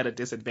obviously at a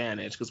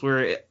disadvantage because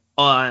we're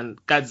on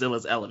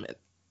Godzilla's element.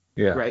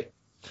 Yeah. Right?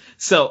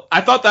 So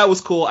I thought that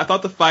was cool. I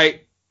thought the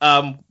fight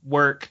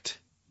worked.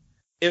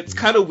 It's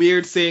kind of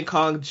weird seeing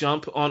Kong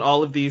jump on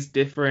all of these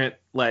different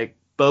like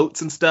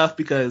boats and stuff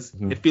because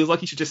it feels like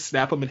he should just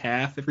snap them in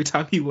half every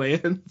time he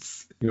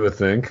lands. You would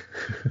think.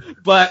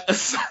 But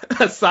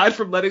aside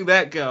from letting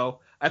that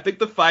go, I think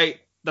the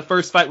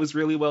first fight was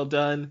really well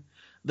done.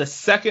 The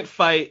second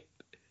fight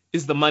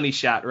is the money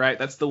shot, right?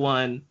 That's the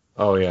one.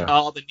 Oh yeah.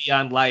 All the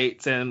neon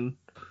lights and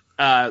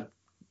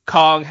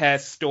Kong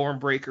has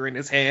Stormbreaker in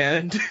his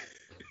hand.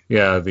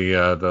 Yeah,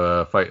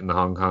 the fight in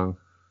Hong Kong.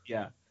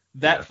 Yeah.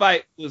 That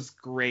fight was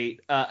great.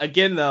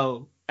 Again,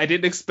 though, I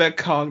didn't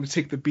expect Kong to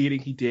take the beating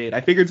he did.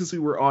 I figured since we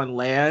were on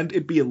land,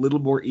 it'd be a little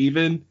more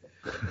even,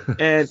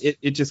 and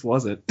it just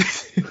wasn't.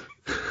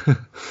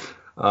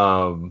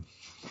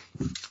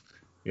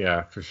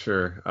 Yeah, for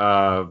sure.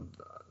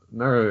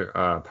 Another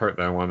part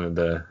that I wanted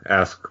to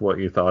ask what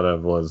you thought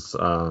of was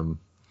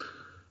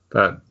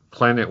that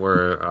planet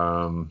where,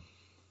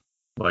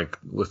 like,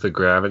 with the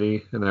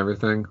gravity and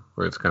everything,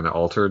 where it's kind of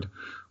altered.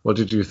 What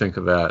did you think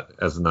of that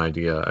as an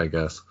idea, I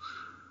guess?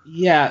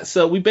 Yeah,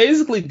 so we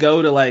basically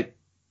go to, like,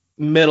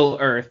 Middle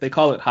Earth. They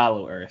call it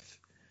Hollow Earth.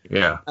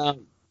 Yeah.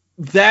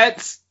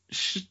 That's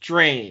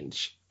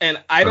strange,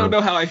 and I don't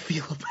know how I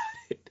feel about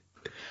it.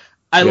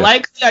 I Yeah.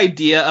 like the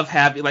idea of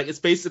having, like, it's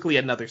basically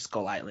another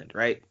Skull Island,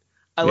 right?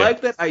 I Yeah.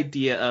 like that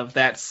idea of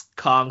that's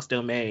Kong's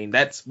domain.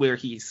 That's where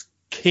he's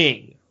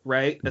king,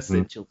 right?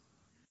 Essentially.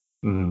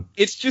 Mhm.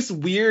 It's just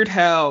weird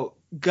how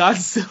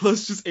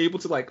Godzilla's just able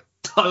to, like,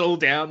 tunnel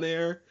down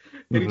there,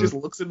 and he just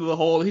looks into the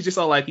hole, and he's just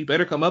all like, you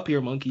better come up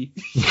here, monkey.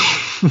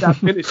 Not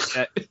finished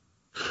yet.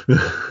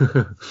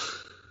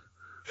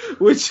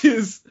 Which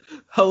is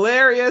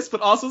hilarious,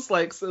 but also it's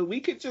like, so we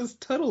could just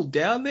tunnel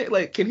down there?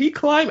 Like, can he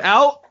climb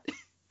out?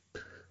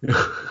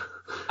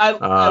 I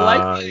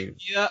like the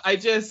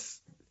idea.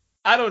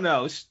 I don't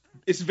know.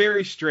 It's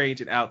very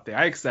strange and out there.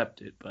 I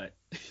accept it, but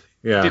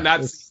Yeah. did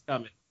not see it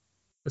coming.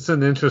 It's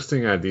an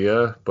interesting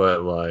idea,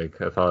 but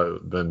like I thought it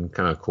would have been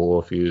kind of cool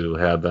if you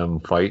had them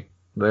fight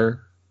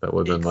there. That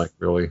would have been like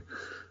really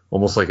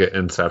almost like an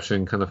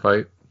Inception kind of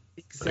fight.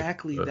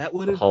 Exactly. Like That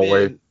would have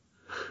hallway. been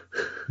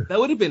that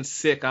would have been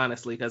sick,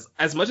 honestly, because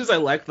as much as I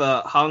like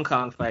the Hong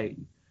Kong fight,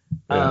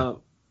 Yeah.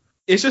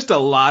 it's just a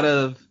lot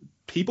of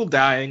people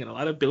dying and a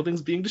lot of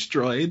buildings being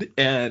destroyed,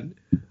 and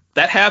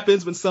that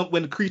happens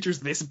when creatures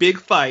this big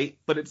fight.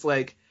 But it's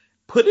like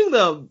putting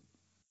them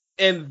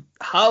in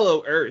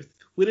Hollow Earth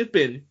would have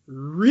been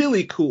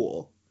really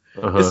cool,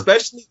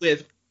 especially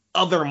with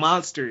other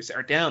monsters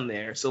are down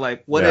there. So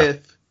like, what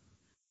if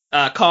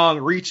Kong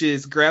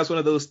grabs one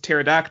of those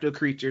pterodactyl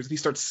creatures, and he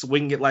starts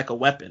swinging it like a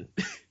weapon?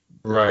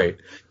 Right.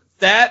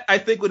 That, I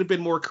think, would have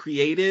been more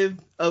creative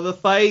of a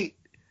fight.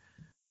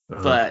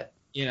 But,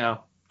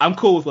 I'm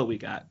cool with what we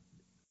got.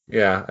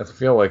 Yeah, I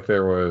feel like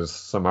there was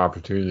some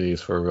opportunities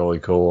for a really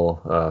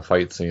cool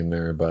fight scene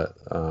there, but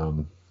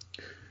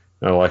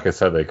like I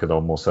said, they could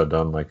almost have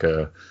done like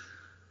the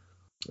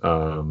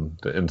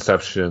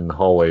Inception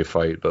hallway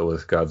fight, but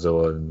with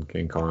Godzilla and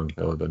King Kong.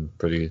 That would have been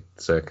pretty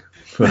sick.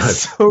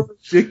 It's so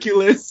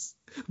ridiculous,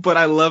 but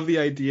I love the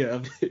idea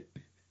of it.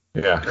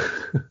 Yeah.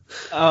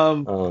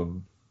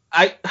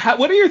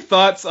 What are your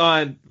thoughts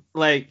on,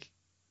 like,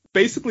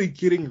 basically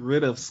getting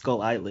rid of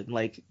Skull Island?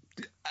 Like,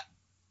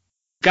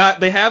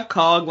 they have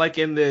Kong like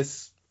in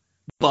this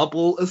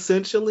bubble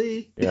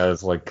essentially. Yeah,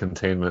 it's like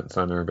containment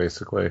center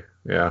basically.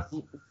 Yeah.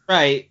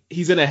 Right.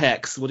 He's in a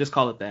hex. We'll just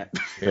call it that.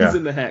 Yeah. He's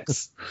in the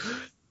hex.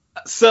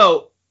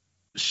 So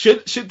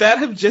should that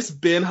have just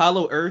been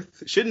Hollow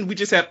Earth? Shouldn't we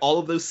just have all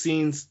of those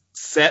scenes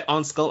set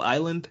on Skull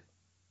Island?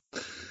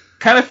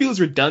 Kind of feels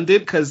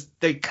redundant because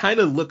they kind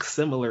of look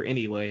similar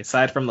anyway,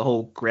 aside from the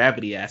whole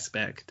gravity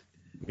aspect.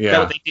 Yeah.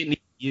 That they didn't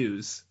even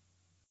use.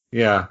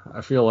 Yeah,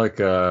 I feel like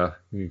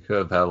you could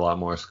have had a lot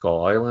more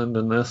Skull Island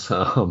in this.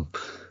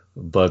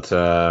 But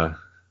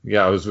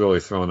yeah, I was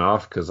really thrown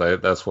off because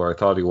that's where I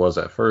thought he was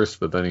at first,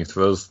 but then he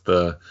throws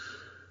the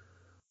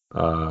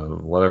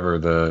whatever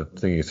the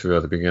thing he threw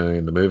at the beginning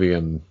of the movie,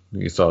 and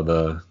you saw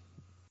the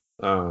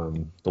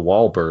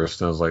wall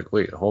burst, and I was like,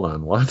 wait, hold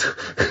on, what?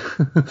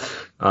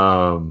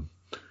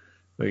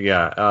 But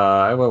yeah,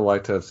 I would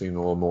like to have seen a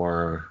little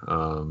more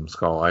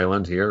Skull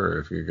Island here. Or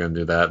if you're going to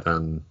do that,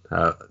 then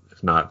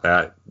if not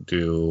that,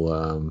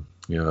 do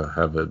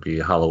have it be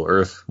Hollow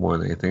Earth more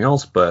than anything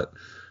else. But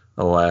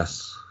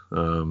alas,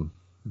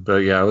 but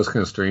yeah, it was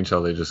kind of strange how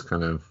they just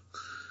kind of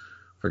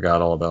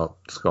forgot all about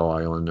Skull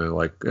Island. They're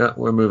like, yeah,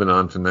 we're moving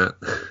on from that.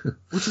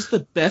 Which is the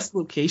best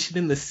location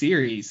in the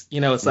series,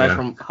 aside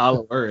from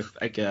Hollow Earth,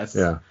 I guess.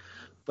 Yeah.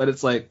 But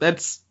it's like,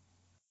 that's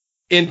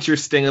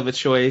interesting of a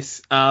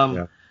choice.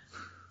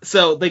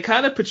 So they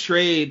kind of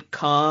portrayed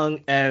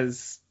Kong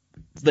as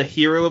the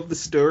hero of the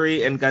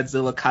story and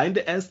Godzilla kind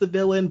of as the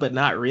villain, but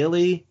not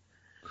really.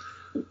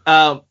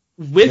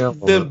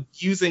 With them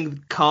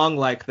using Kong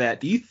like that,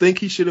 do you think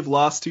he should have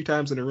lost 2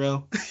 times in a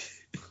row?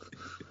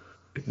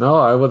 No,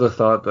 I would have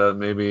thought that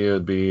maybe it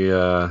would be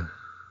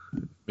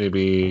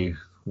maybe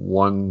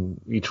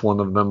each one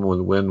of them would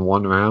win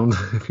 1 round,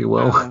 if you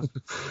will.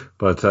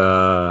 But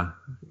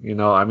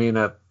I mean,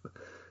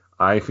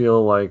 I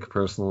feel like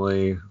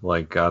personally,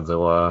 like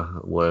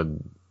Godzilla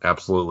would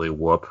absolutely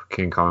whoop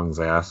King Kong's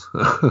ass.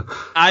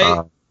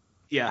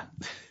 Yeah.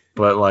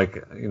 But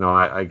like,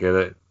 I get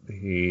it.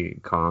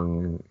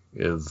 Kong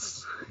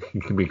he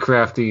can be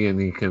crafty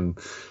and he can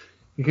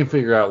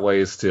figure out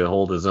ways to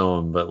hold his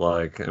own. But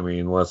like, I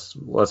mean, let's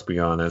be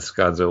honest,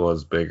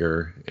 Godzilla's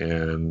bigger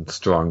and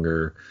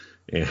stronger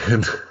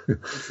and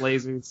it's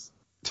lasers.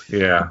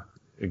 Yeah,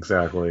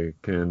 exactly.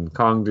 Can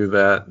Kong do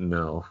that?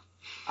 No.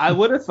 I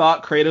would have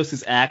thought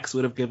Kratos' axe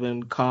would have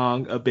given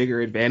Kong a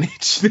bigger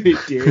advantage than it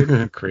did.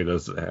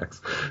 Kratos'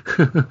 axe.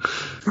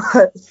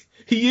 But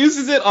he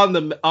uses it on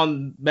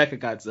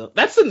Mechagodzilla.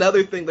 That's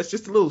another thing that's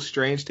just a little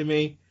strange to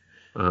me.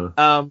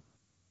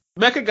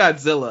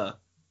 Mechagodzilla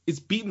is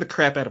beating the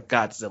crap out of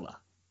Godzilla.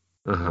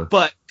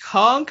 But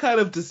Kong kind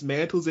of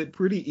dismantles it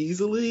pretty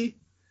easily.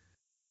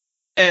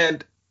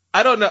 And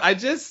I don't know, I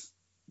just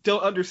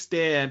don't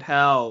understand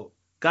how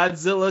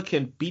Godzilla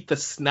can beat the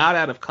snot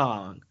out of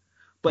Kong.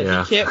 But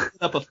he can't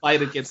put up a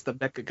fight against the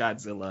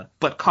Mechagodzilla.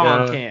 But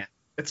Kong can.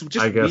 It's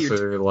just I guess weird.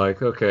 they're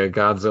like, okay,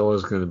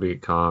 Godzilla's going to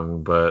beat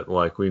Kong, but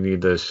like we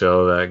need to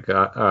show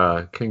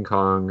that King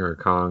Kong or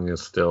Kong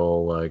is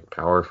still like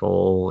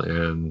powerful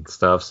and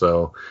stuff.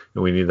 So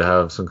we need to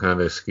have some kind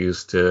of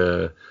excuse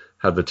to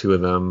have the two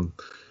of them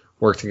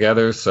work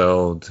together.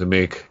 So to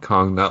make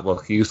Kong not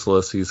look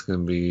useless, he's going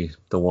to be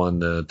the one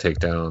to take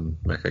down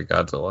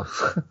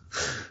Mechagodzilla.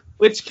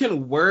 Which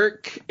can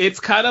work.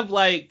 It's kind of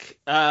like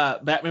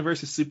Batman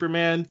versus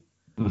Superman,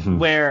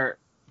 where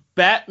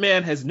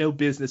Batman has no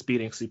business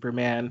beating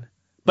Superman,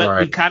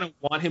 but we kind of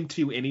want him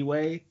to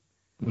anyway.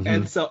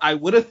 And so I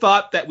would have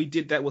thought that we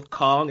did that with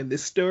Kong in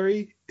this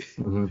story.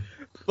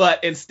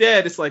 But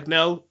instead, it's like,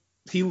 no,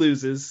 he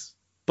loses.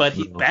 But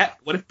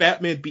what if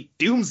Batman beat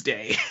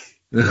Doomsday?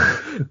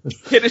 And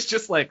it's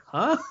just like,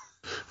 huh?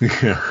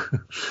 Yeah.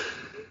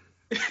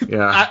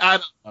 I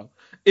don't know.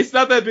 It's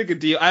not that big a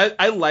deal.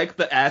 I like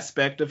the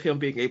aspect of him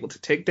being able to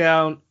take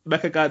down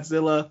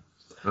Mechagodzilla,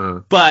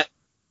 but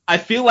I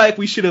feel like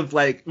we should have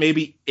like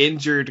maybe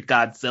injured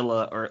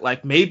Godzilla, or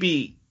like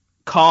maybe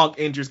Kong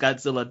injures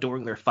Godzilla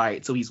during their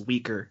fight, so he's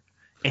weaker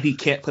and he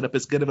can't put up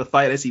as good of a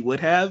fight as he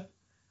would have,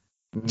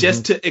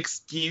 just to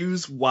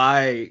excuse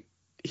why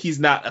he's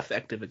not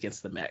effective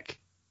against the mech.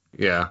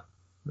 Yeah,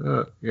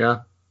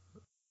 that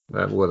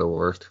would have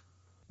worked.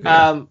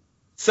 Yeah.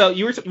 So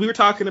we were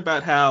talking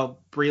about how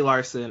Brie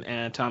Larson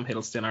and Tom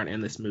Hiddleston aren't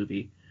in this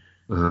movie.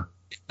 What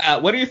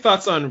are your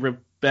thoughts on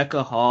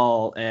Rebecca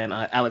Hall and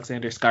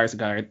Alexander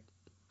Skarsgård?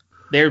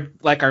 They're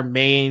like our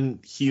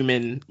main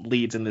human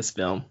leads in this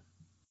film.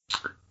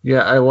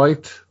 Yeah, I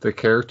liked the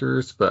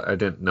characters, but I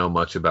didn't know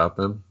much about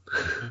them.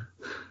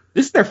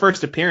 This is their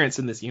first appearance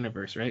in this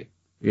universe, right?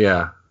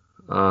 Yeah.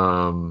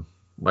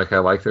 Like I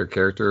like their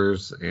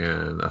characters,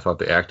 and I thought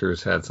the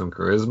actors had some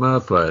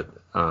charisma, but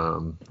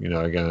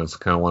again, it's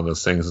kind of one of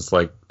those things. It's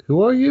like,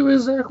 who are you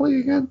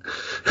exactly again?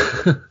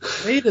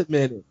 Wait a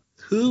minute,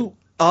 who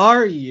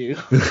are you?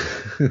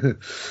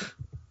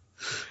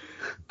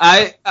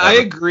 I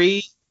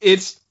agree.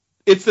 It's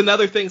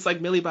another thing. It's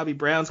like Millie Bobby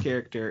Brown's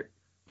character.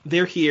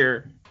 They're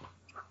here,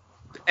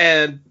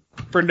 and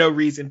for no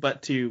reason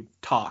but to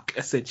talk,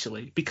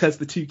 essentially, because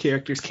the two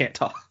characters can't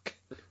talk.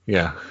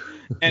 Yeah.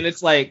 And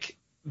it's like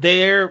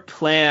their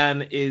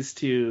plan is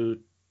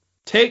to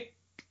take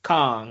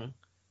Kong,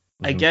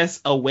 I guess,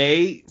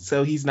 away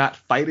so he's not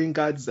fighting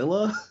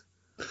Godzilla,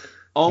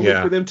 only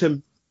for them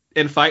to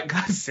fight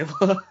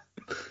Godzilla.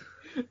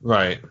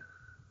 Right.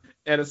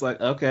 And it's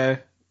like, okay,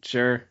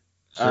 sure.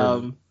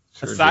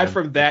 Aside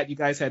from that, you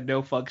guys had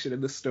no function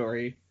in the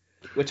story,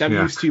 which I'm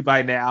used to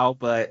by now,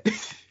 but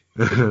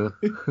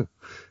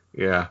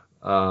yeah.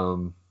 I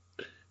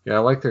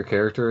like their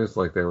characters,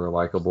 like they were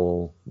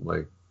likable,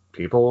 like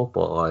people,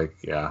 but like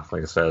I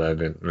said, I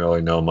didn't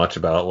really know much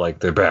about like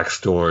their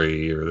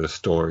backstory or the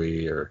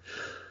story or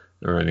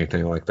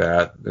anything like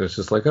that. It was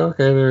just like,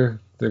 okay,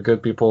 they're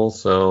good people,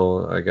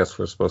 so I guess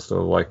we're supposed to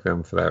like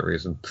them for that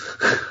reason.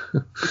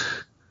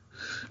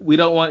 We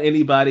don't want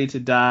anybody to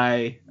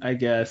die, I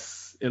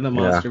guess, in the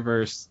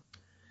Monsterverse.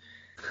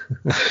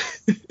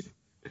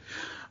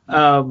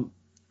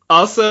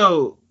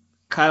 Also,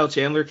 Kyle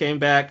Chandler came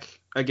back,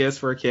 I guess,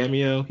 for a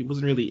cameo. He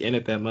wasn't really in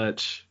it that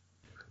much.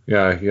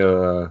 Yeah, he had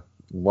a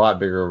lot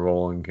bigger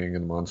role in King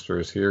of the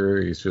Monsters.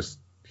 Here, he's just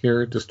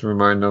here just to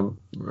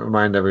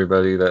remind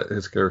everybody that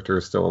his character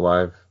is still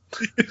alive.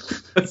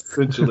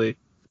 Essentially.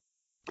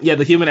 Yeah,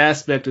 the human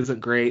aspect isn't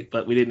great,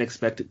 but we didn't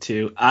expect it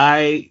to.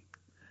 I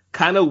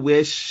kind of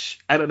wish,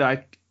 I don't know,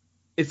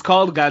 it's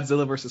called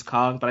Godzilla vs.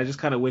 Kong, but I just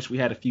kind of wish we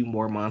had a few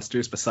more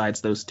monsters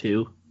besides those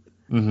two.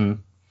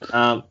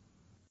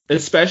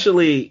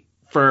 Especially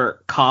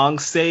for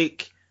Kong's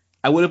sake,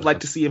 I would have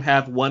liked to see him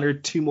have one or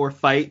two more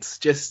fights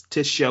just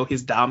to show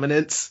his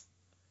dominance.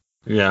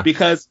 Yeah.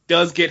 Because he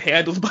does get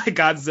handled by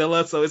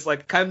Godzilla, so it's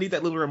like kind of need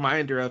that little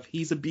reminder of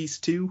he's a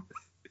beast too.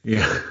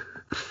 Yeah.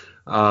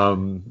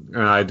 And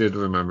I did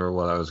remember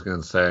what I was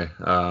going to say.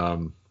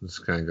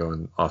 Just kind of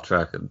going off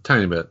track a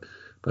tiny bit,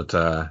 but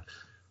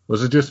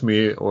was it just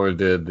me, or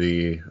did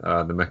the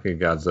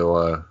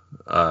Mechagodzilla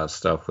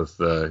stuff with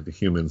the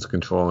humans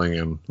controlling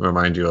him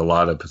remind you a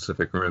lot of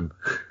Pacific Rim?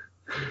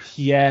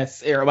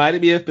 Yes, it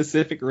reminded me of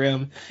Pacific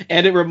Rim,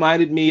 and it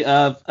reminded me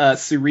of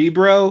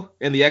Cerebro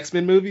in the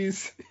X-Men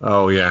movies.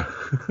 Oh yeah.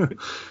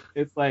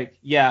 It's like,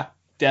 yeah,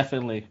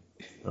 definitely.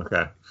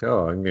 Okay.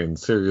 Oh, I'm getting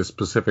serious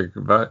Pacific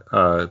Rim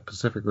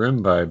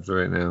vibes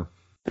right now.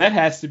 That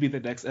has to be the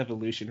next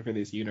evolution for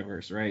this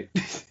universe, right?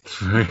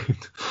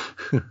 Right.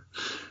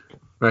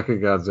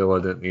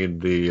 Mechagodzilla didn't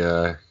need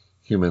the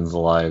humans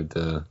alive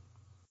to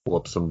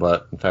whoop some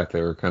butt. In fact,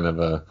 they were kind of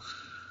a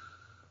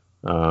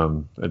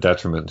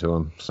detriment to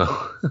him. So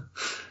I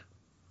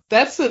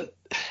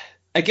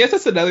guess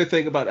that's another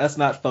thing about us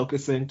not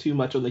focusing too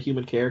much on the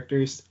human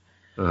characters.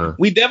 Uh-huh.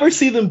 We never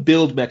see them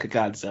build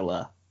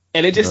Mechagodzilla,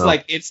 and it just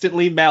like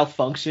instantly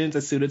malfunctions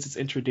as soon as it's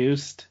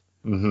introduced.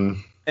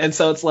 Mm-hmm. And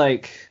so it's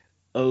like,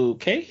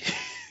 okay,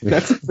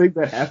 that's the thing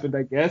that happened.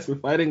 I guess we're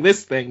fighting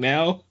this thing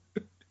now.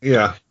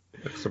 Yeah,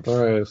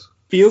 surprise.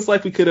 Feels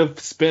like we could have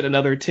spent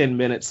another 10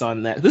 minutes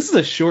on that. This is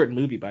a short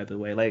movie, by the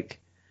way. Like,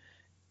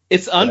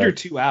 It's under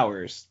 2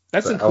 hours.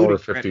 That's the including hour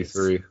 53.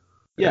 Credits.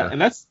 Yeah,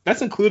 and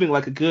that's including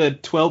like a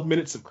good 12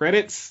 minutes of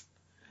credits.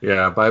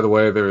 Yeah. By the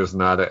way, there is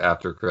not an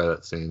after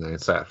credit scene. I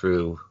sat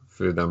through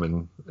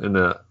them in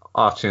the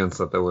off chance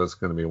that there was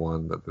going to be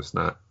one, but there's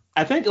not.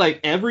 I think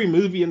like every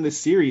movie in this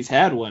series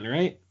had one,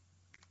 right?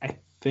 I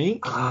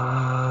think.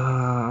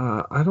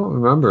 I don't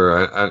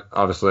remember. I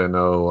obviously I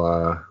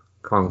know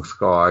Kong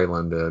Skull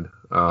Island did.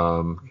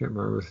 Can't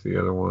remember if the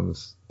other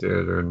ones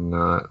did or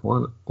not.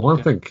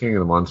 One thing King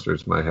of the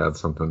Monsters might have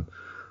something.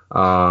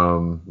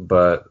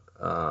 But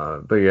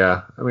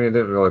yeah, I mean it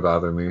didn't really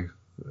bother me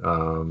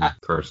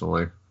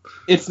personally.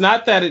 It's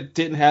not that it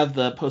didn't have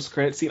the post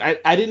credit scene.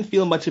 I didn't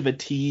feel much of a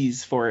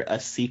tease for a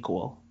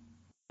sequel.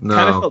 No.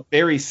 Kind of felt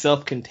very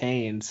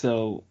self-contained.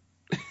 So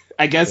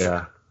I guess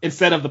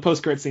instead of the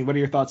post credit scene, what are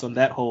your thoughts on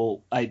that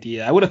whole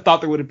idea? I would have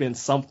thought there would have been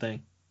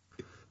something.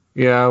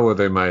 Yeah, well,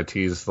 they might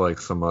tease like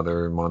some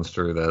other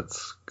monster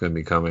that's going to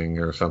be coming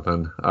or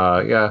something.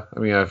 Yeah, I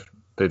mean,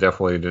 they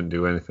definitely didn't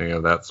do anything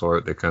of that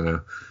sort. They kind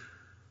of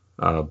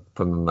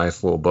put a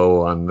nice little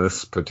bow on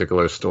this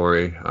particular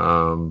story.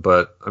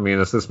 But I mean,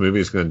 if this movie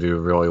is going to do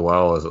really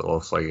well, as it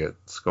looks like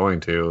it's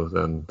going to,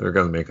 then they're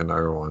going to make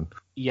another one.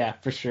 Yeah,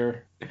 for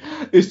sure.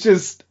 It's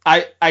just,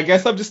 I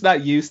guess I'm just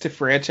not used to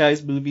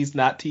franchise movies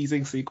not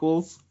teasing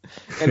sequels.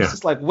 And it's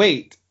just like,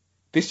 wait,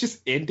 this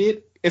just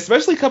ended?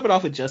 Especially coming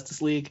off of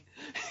Justice League.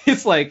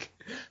 It's like,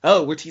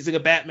 oh, we're teasing a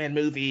Batman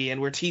movie,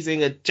 and we're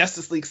teasing a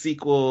Justice League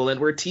sequel, and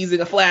we're teasing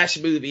a Flash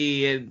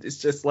movie, and it's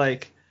just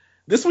like,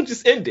 this one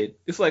just ended.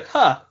 It's like,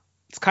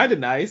 it's kind of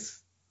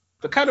nice,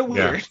 but kind of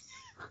weird.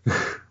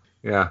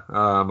 Yeah,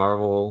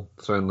 Marvel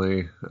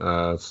certainly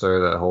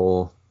started that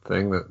whole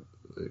thing that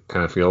it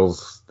kind of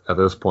feels at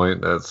this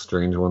point that's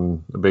strange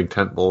when the big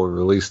tentpole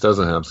release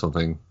doesn't have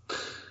something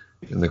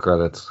in the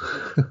credits.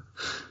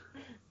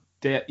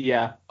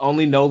 Yeah,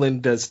 only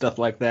Nolan does stuff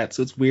like that,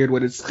 so it's weird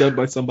when it's done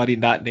by somebody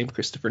not named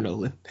Christopher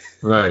Nolan.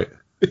 Right.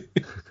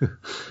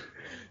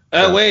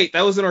 Wait,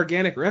 that was an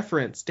organic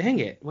reference. Dang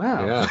it.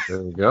 Wow. Yeah,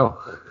 there we go.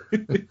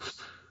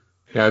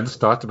 Yeah, I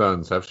just talked about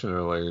Inception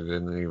earlier.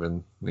 Didn't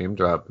even name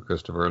drop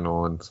Christopher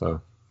Nolan.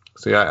 So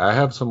yeah, I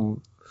have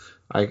some.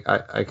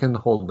 I can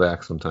hold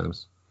back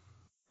sometimes.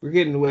 We're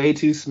getting way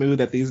too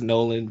smooth at these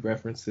Nolan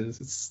references.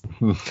 It's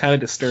kind of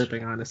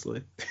disturbing,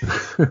 honestly.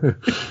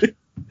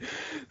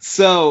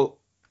 So,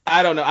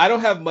 I don't know. I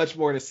don't have much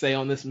more to say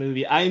on this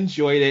movie. I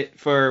enjoyed it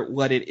for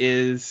what it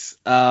is.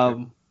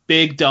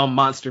 Big, dumb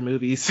monster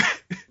movies.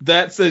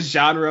 That's a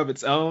genre of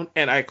its own,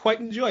 and I quite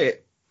enjoy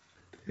it.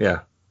 Yeah.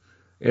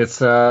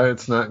 It's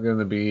not going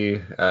to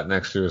be at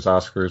next year's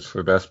Oscars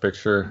for Best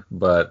Picture,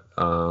 but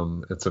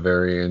it's a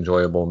very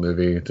enjoyable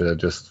movie to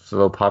just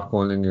throw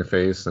popcorn in your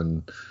face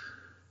and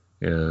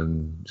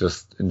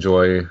just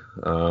enjoy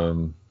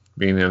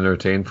being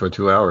entertained for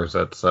 2 hours.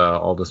 That's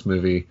all this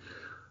movie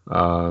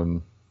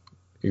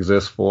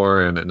exists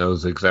for, and it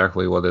knows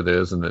exactly what it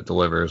is, and it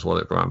delivers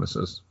what it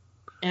promises.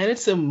 And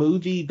it's a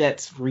movie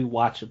that's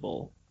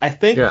rewatchable. I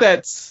think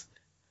that's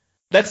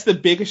the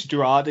biggest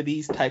draw to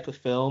these type of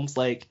films.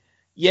 Like,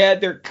 yeah,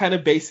 they're kind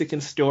of basic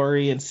in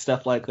story and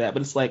stuff like that,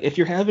 but it's like, if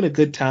you're having a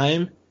good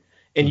time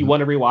and you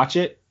want to rewatch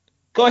it,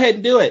 go ahead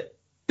and do it.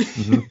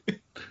 Mm-hmm.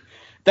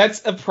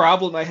 That's a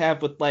problem I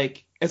have with,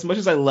 like, as much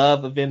as I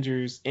love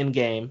Avengers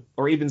Endgame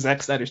or even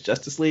Zack Snyder's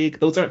Justice League,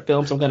 those aren't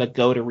films I'm going to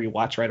go to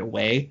rewatch right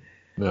away.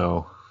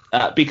 No.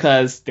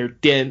 Because they're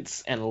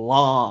dense and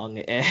long.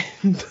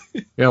 And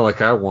yeah,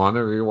 like, I want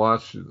to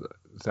rewatch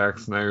Zack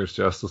Snyder's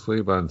Justice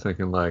League, but I'm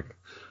thinking, like,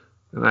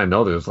 and I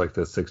know there's, like,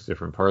 the 6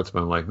 different parts,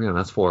 but I'm like, man,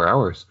 that's 4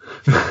 hours.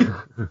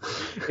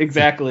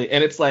 Exactly.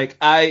 And it's like,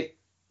 I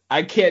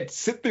can't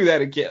sit through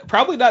that again.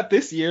 Probably not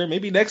this year,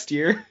 maybe next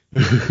year.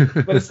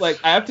 But it's like,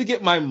 I have to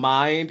get my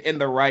mind in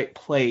the right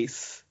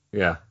place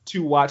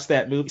to watch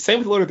that movie. Same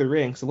with Lord of the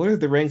Rings. Lord of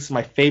the Rings is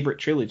my favorite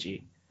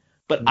trilogy.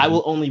 But I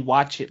will only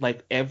watch it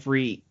like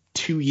every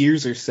 2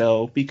 years or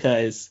so,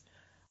 because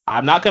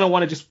I'm not going to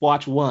want to just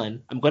watch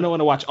one. I'm going to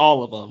want to watch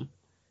all of them.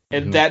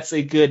 And that's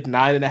a good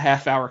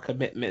 9.5 hour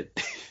commitment.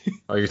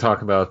 Are you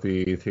talking about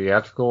the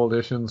theatrical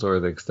editions or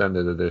the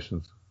extended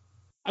editions?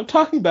 I'm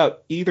talking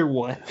about either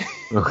one.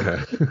 Okay.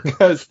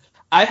 Because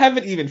I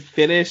haven't even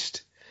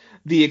finished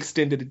the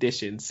extended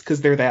editions because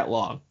they're that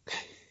long.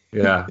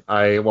 Yeah,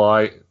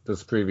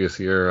 this previous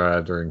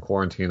year during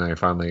quarantine, I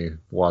finally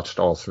watched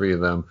all 3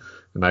 of them,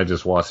 and I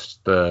just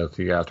watched the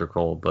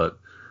theatrical, but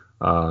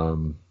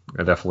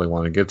I definitely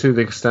want to get to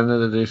the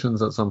extended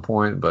editions at some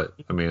point, but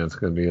I mean, it's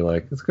going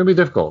to be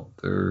difficult.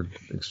 They're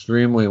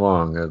extremely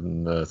long,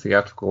 and the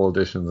theatrical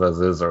editions as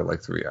is are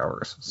like 3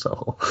 hours.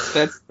 So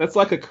that's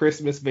like a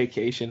Christmas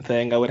vacation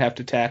thing I would have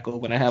to tackle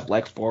when I have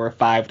like 4 or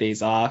 5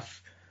 days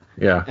off.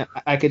 Yeah.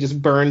 I could just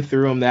burn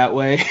through them that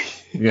way.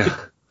 Yeah.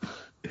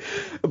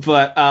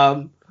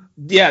 But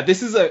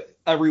this is a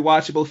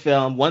rewatchable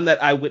film, one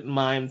that I wouldn't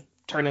mind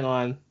turning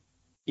on,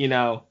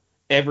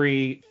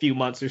 every few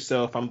months or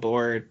so if I'm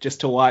bored, just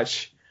to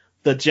watch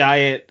the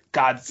giant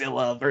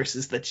Godzilla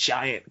versus the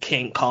giant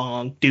King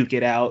Kong duke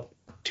it out.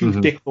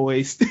 Two thick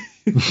boys.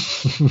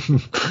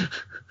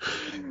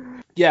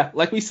 Yeah,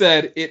 like we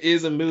said, it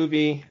is a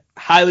movie.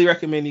 Highly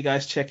recommend you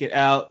guys check it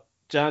out.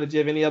 John, did you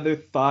have any other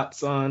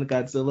thoughts on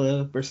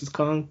Godzilla versus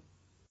Kong?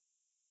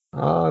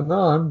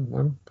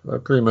 No, I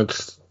pretty much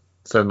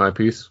said my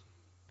piece.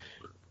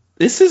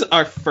 This is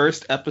our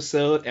first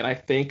episode, and I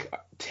think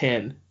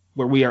 10,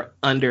 where we are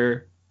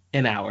under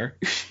an hour.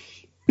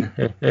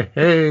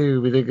 Hey,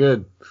 we did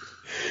good.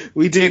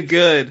 We did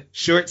good.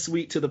 Short,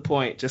 sweet, to the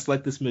point, just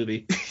like this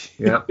movie.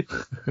 Yep.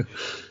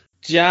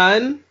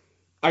 John,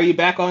 are you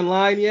back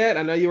online yet?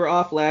 I know you were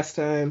off last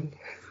time.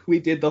 We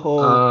did the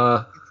whole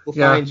we'll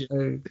yeah, find you.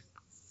 I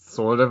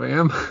sort of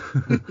am.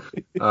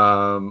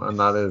 I'm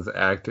not as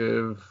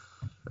active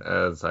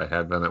as I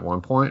had been at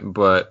one point,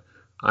 but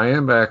I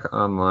am back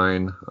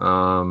online.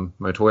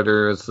 My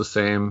Twitter is the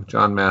same,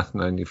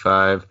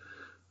 JohnMath95.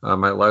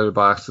 My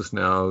letterbox is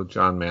now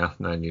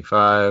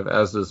JohnMath95,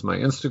 as is my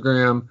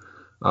Instagram.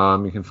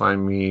 You can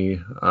find me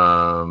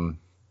on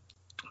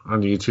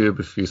YouTube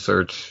if you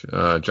search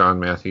John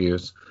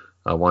Matthews,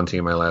 one T,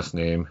 my last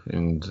name,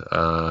 and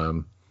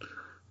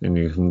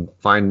you can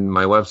find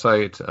my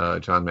website,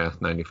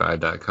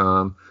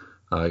 johnmath95.com.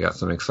 I got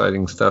some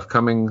exciting stuff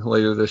coming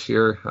later this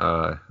year.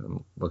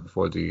 I'm looking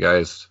forward to you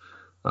guys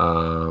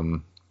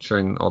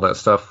sharing all that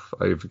stuff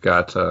I've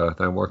got that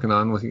I'm working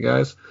on with you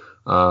guys.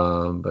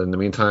 But in the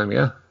meantime,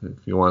 yeah,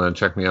 if you want to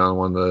check me out on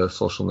one of the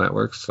social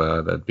networks,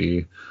 that'd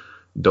be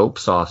dope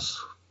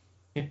sauce.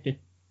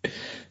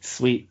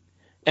 Sweet.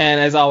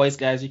 And as always,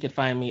 guys, you can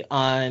find me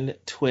on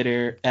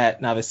Twitter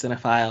at Novice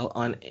Cinephile,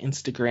 on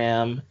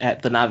Instagram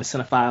at The Novice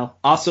Cinephile,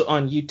 also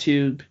on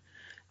YouTube.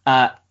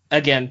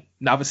 Again,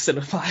 Novice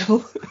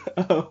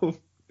Cinephile.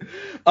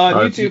 On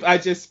YouTube, I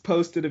just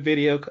posted a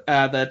video,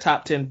 the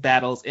top 10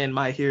 battles in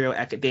My Hero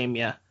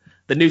Academia.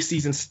 The new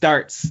season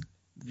starts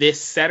this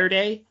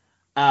Saturday.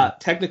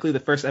 Technically, the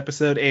first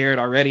episode aired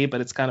already, but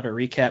it's kind of a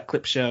recap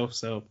clip show,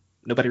 so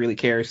nobody really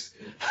cares.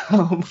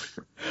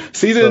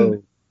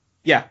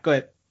 Yeah, go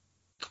ahead.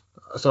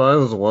 So I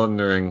was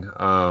wondering,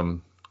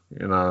 I'm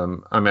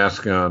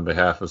asking on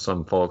behalf of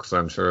some folks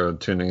I'm sure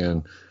tuning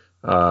in.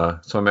 So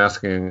I'm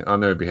asking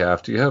on their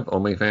behalf, do you have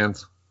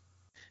OnlyFans?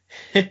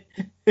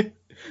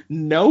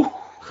 No.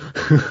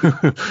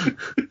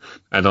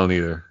 I don't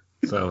either.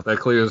 So that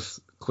clears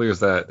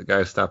that. The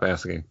guys stop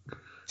asking.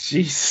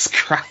 Jesus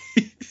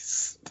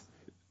Christ.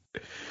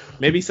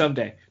 Maybe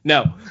someday.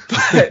 No.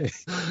 But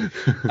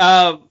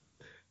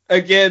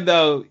again,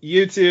 though,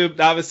 YouTube,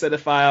 Novice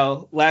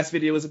Cinephile. Last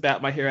video was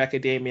about My Hero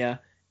Academia.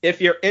 If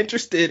you're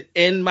interested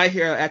in My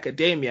Hero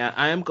Academia,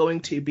 I am going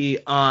to be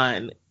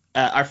on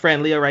our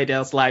friend Leo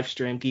Rydell's live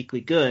stream,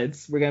 Geekly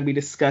Goods. We're going to be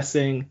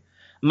discussing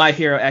My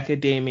Hero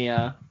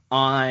Academia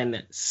on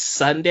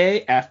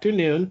Sunday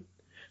afternoon.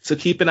 So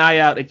keep an eye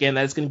out. Again,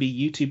 that's going to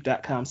be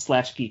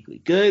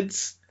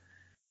youtube.com/geeklygoods.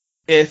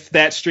 If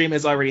that stream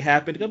has already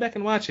happened, go back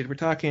and watch it. We're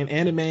talking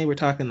anime, we're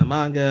talking the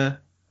manga,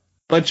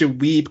 bunch of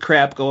weeb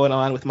crap going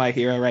on with My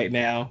Hero right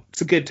now.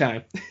 It's a good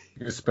time.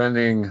 You're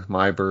spending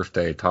my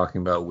birthday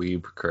talking about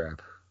weeb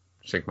crap.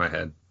 Shake my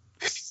head.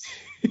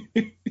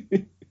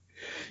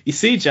 You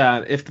see,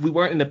 John, if we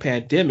weren't in the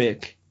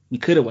pandemic, we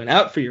could have went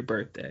out for your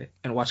birthday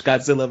and watched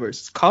Godzilla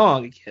vs.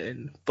 Kong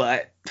again.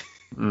 But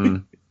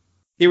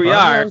here we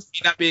are,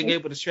 not being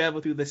able to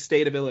travel through the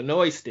state of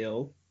Illinois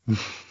still. I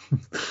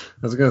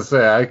was going to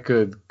say I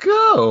could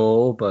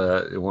go,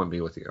 but it wouldn't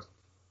be with you.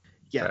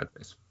 Yeah.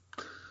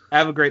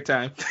 Have a great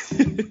time.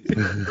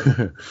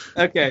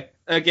 Okay.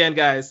 Again,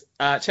 guys,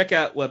 check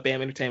out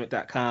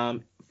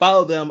webbamentertainment.com.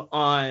 Follow them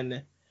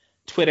on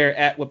Twitter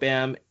at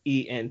webament.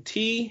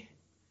 They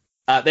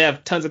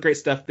have tons of great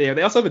stuff there.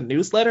 They also have a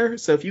newsletter.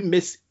 So if you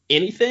miss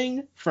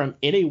anything from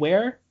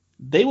anywhere,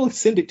 they will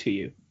send it to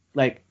you.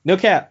 Like, no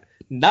cap,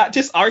 not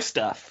just our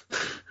stuff.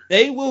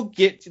 They will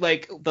get,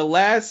 like, the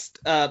last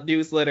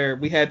newsletter,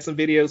 we had some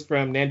videos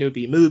from Nando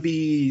B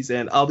Movies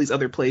and all these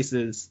other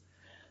places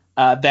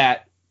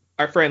that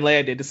our friend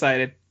Landon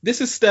decided,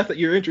 this is stuff that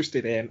you're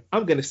interested in.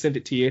 I'm going to send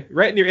it to you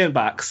right in your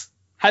inbox.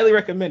 Highly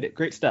recommend it.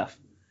 Great stuff.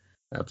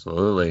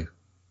 Absolutely.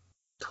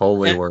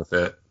 Totally worth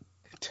it.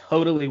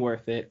 Totally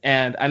worth it.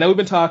 And I know we've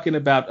been talking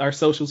about our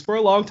socials for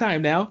a long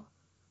time now.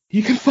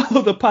 You can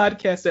follow the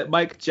podcast at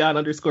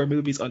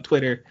MikeJohn_movies on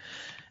Twitter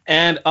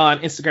and on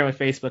Instagram and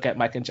Facebook at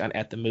Mike and John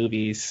at the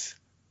Movies.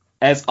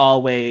 As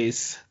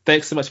always,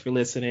 thanks so much for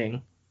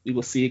listening. We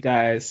will see you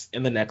guys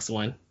in the next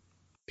one.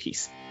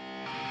 Peace.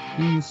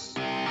 Peace.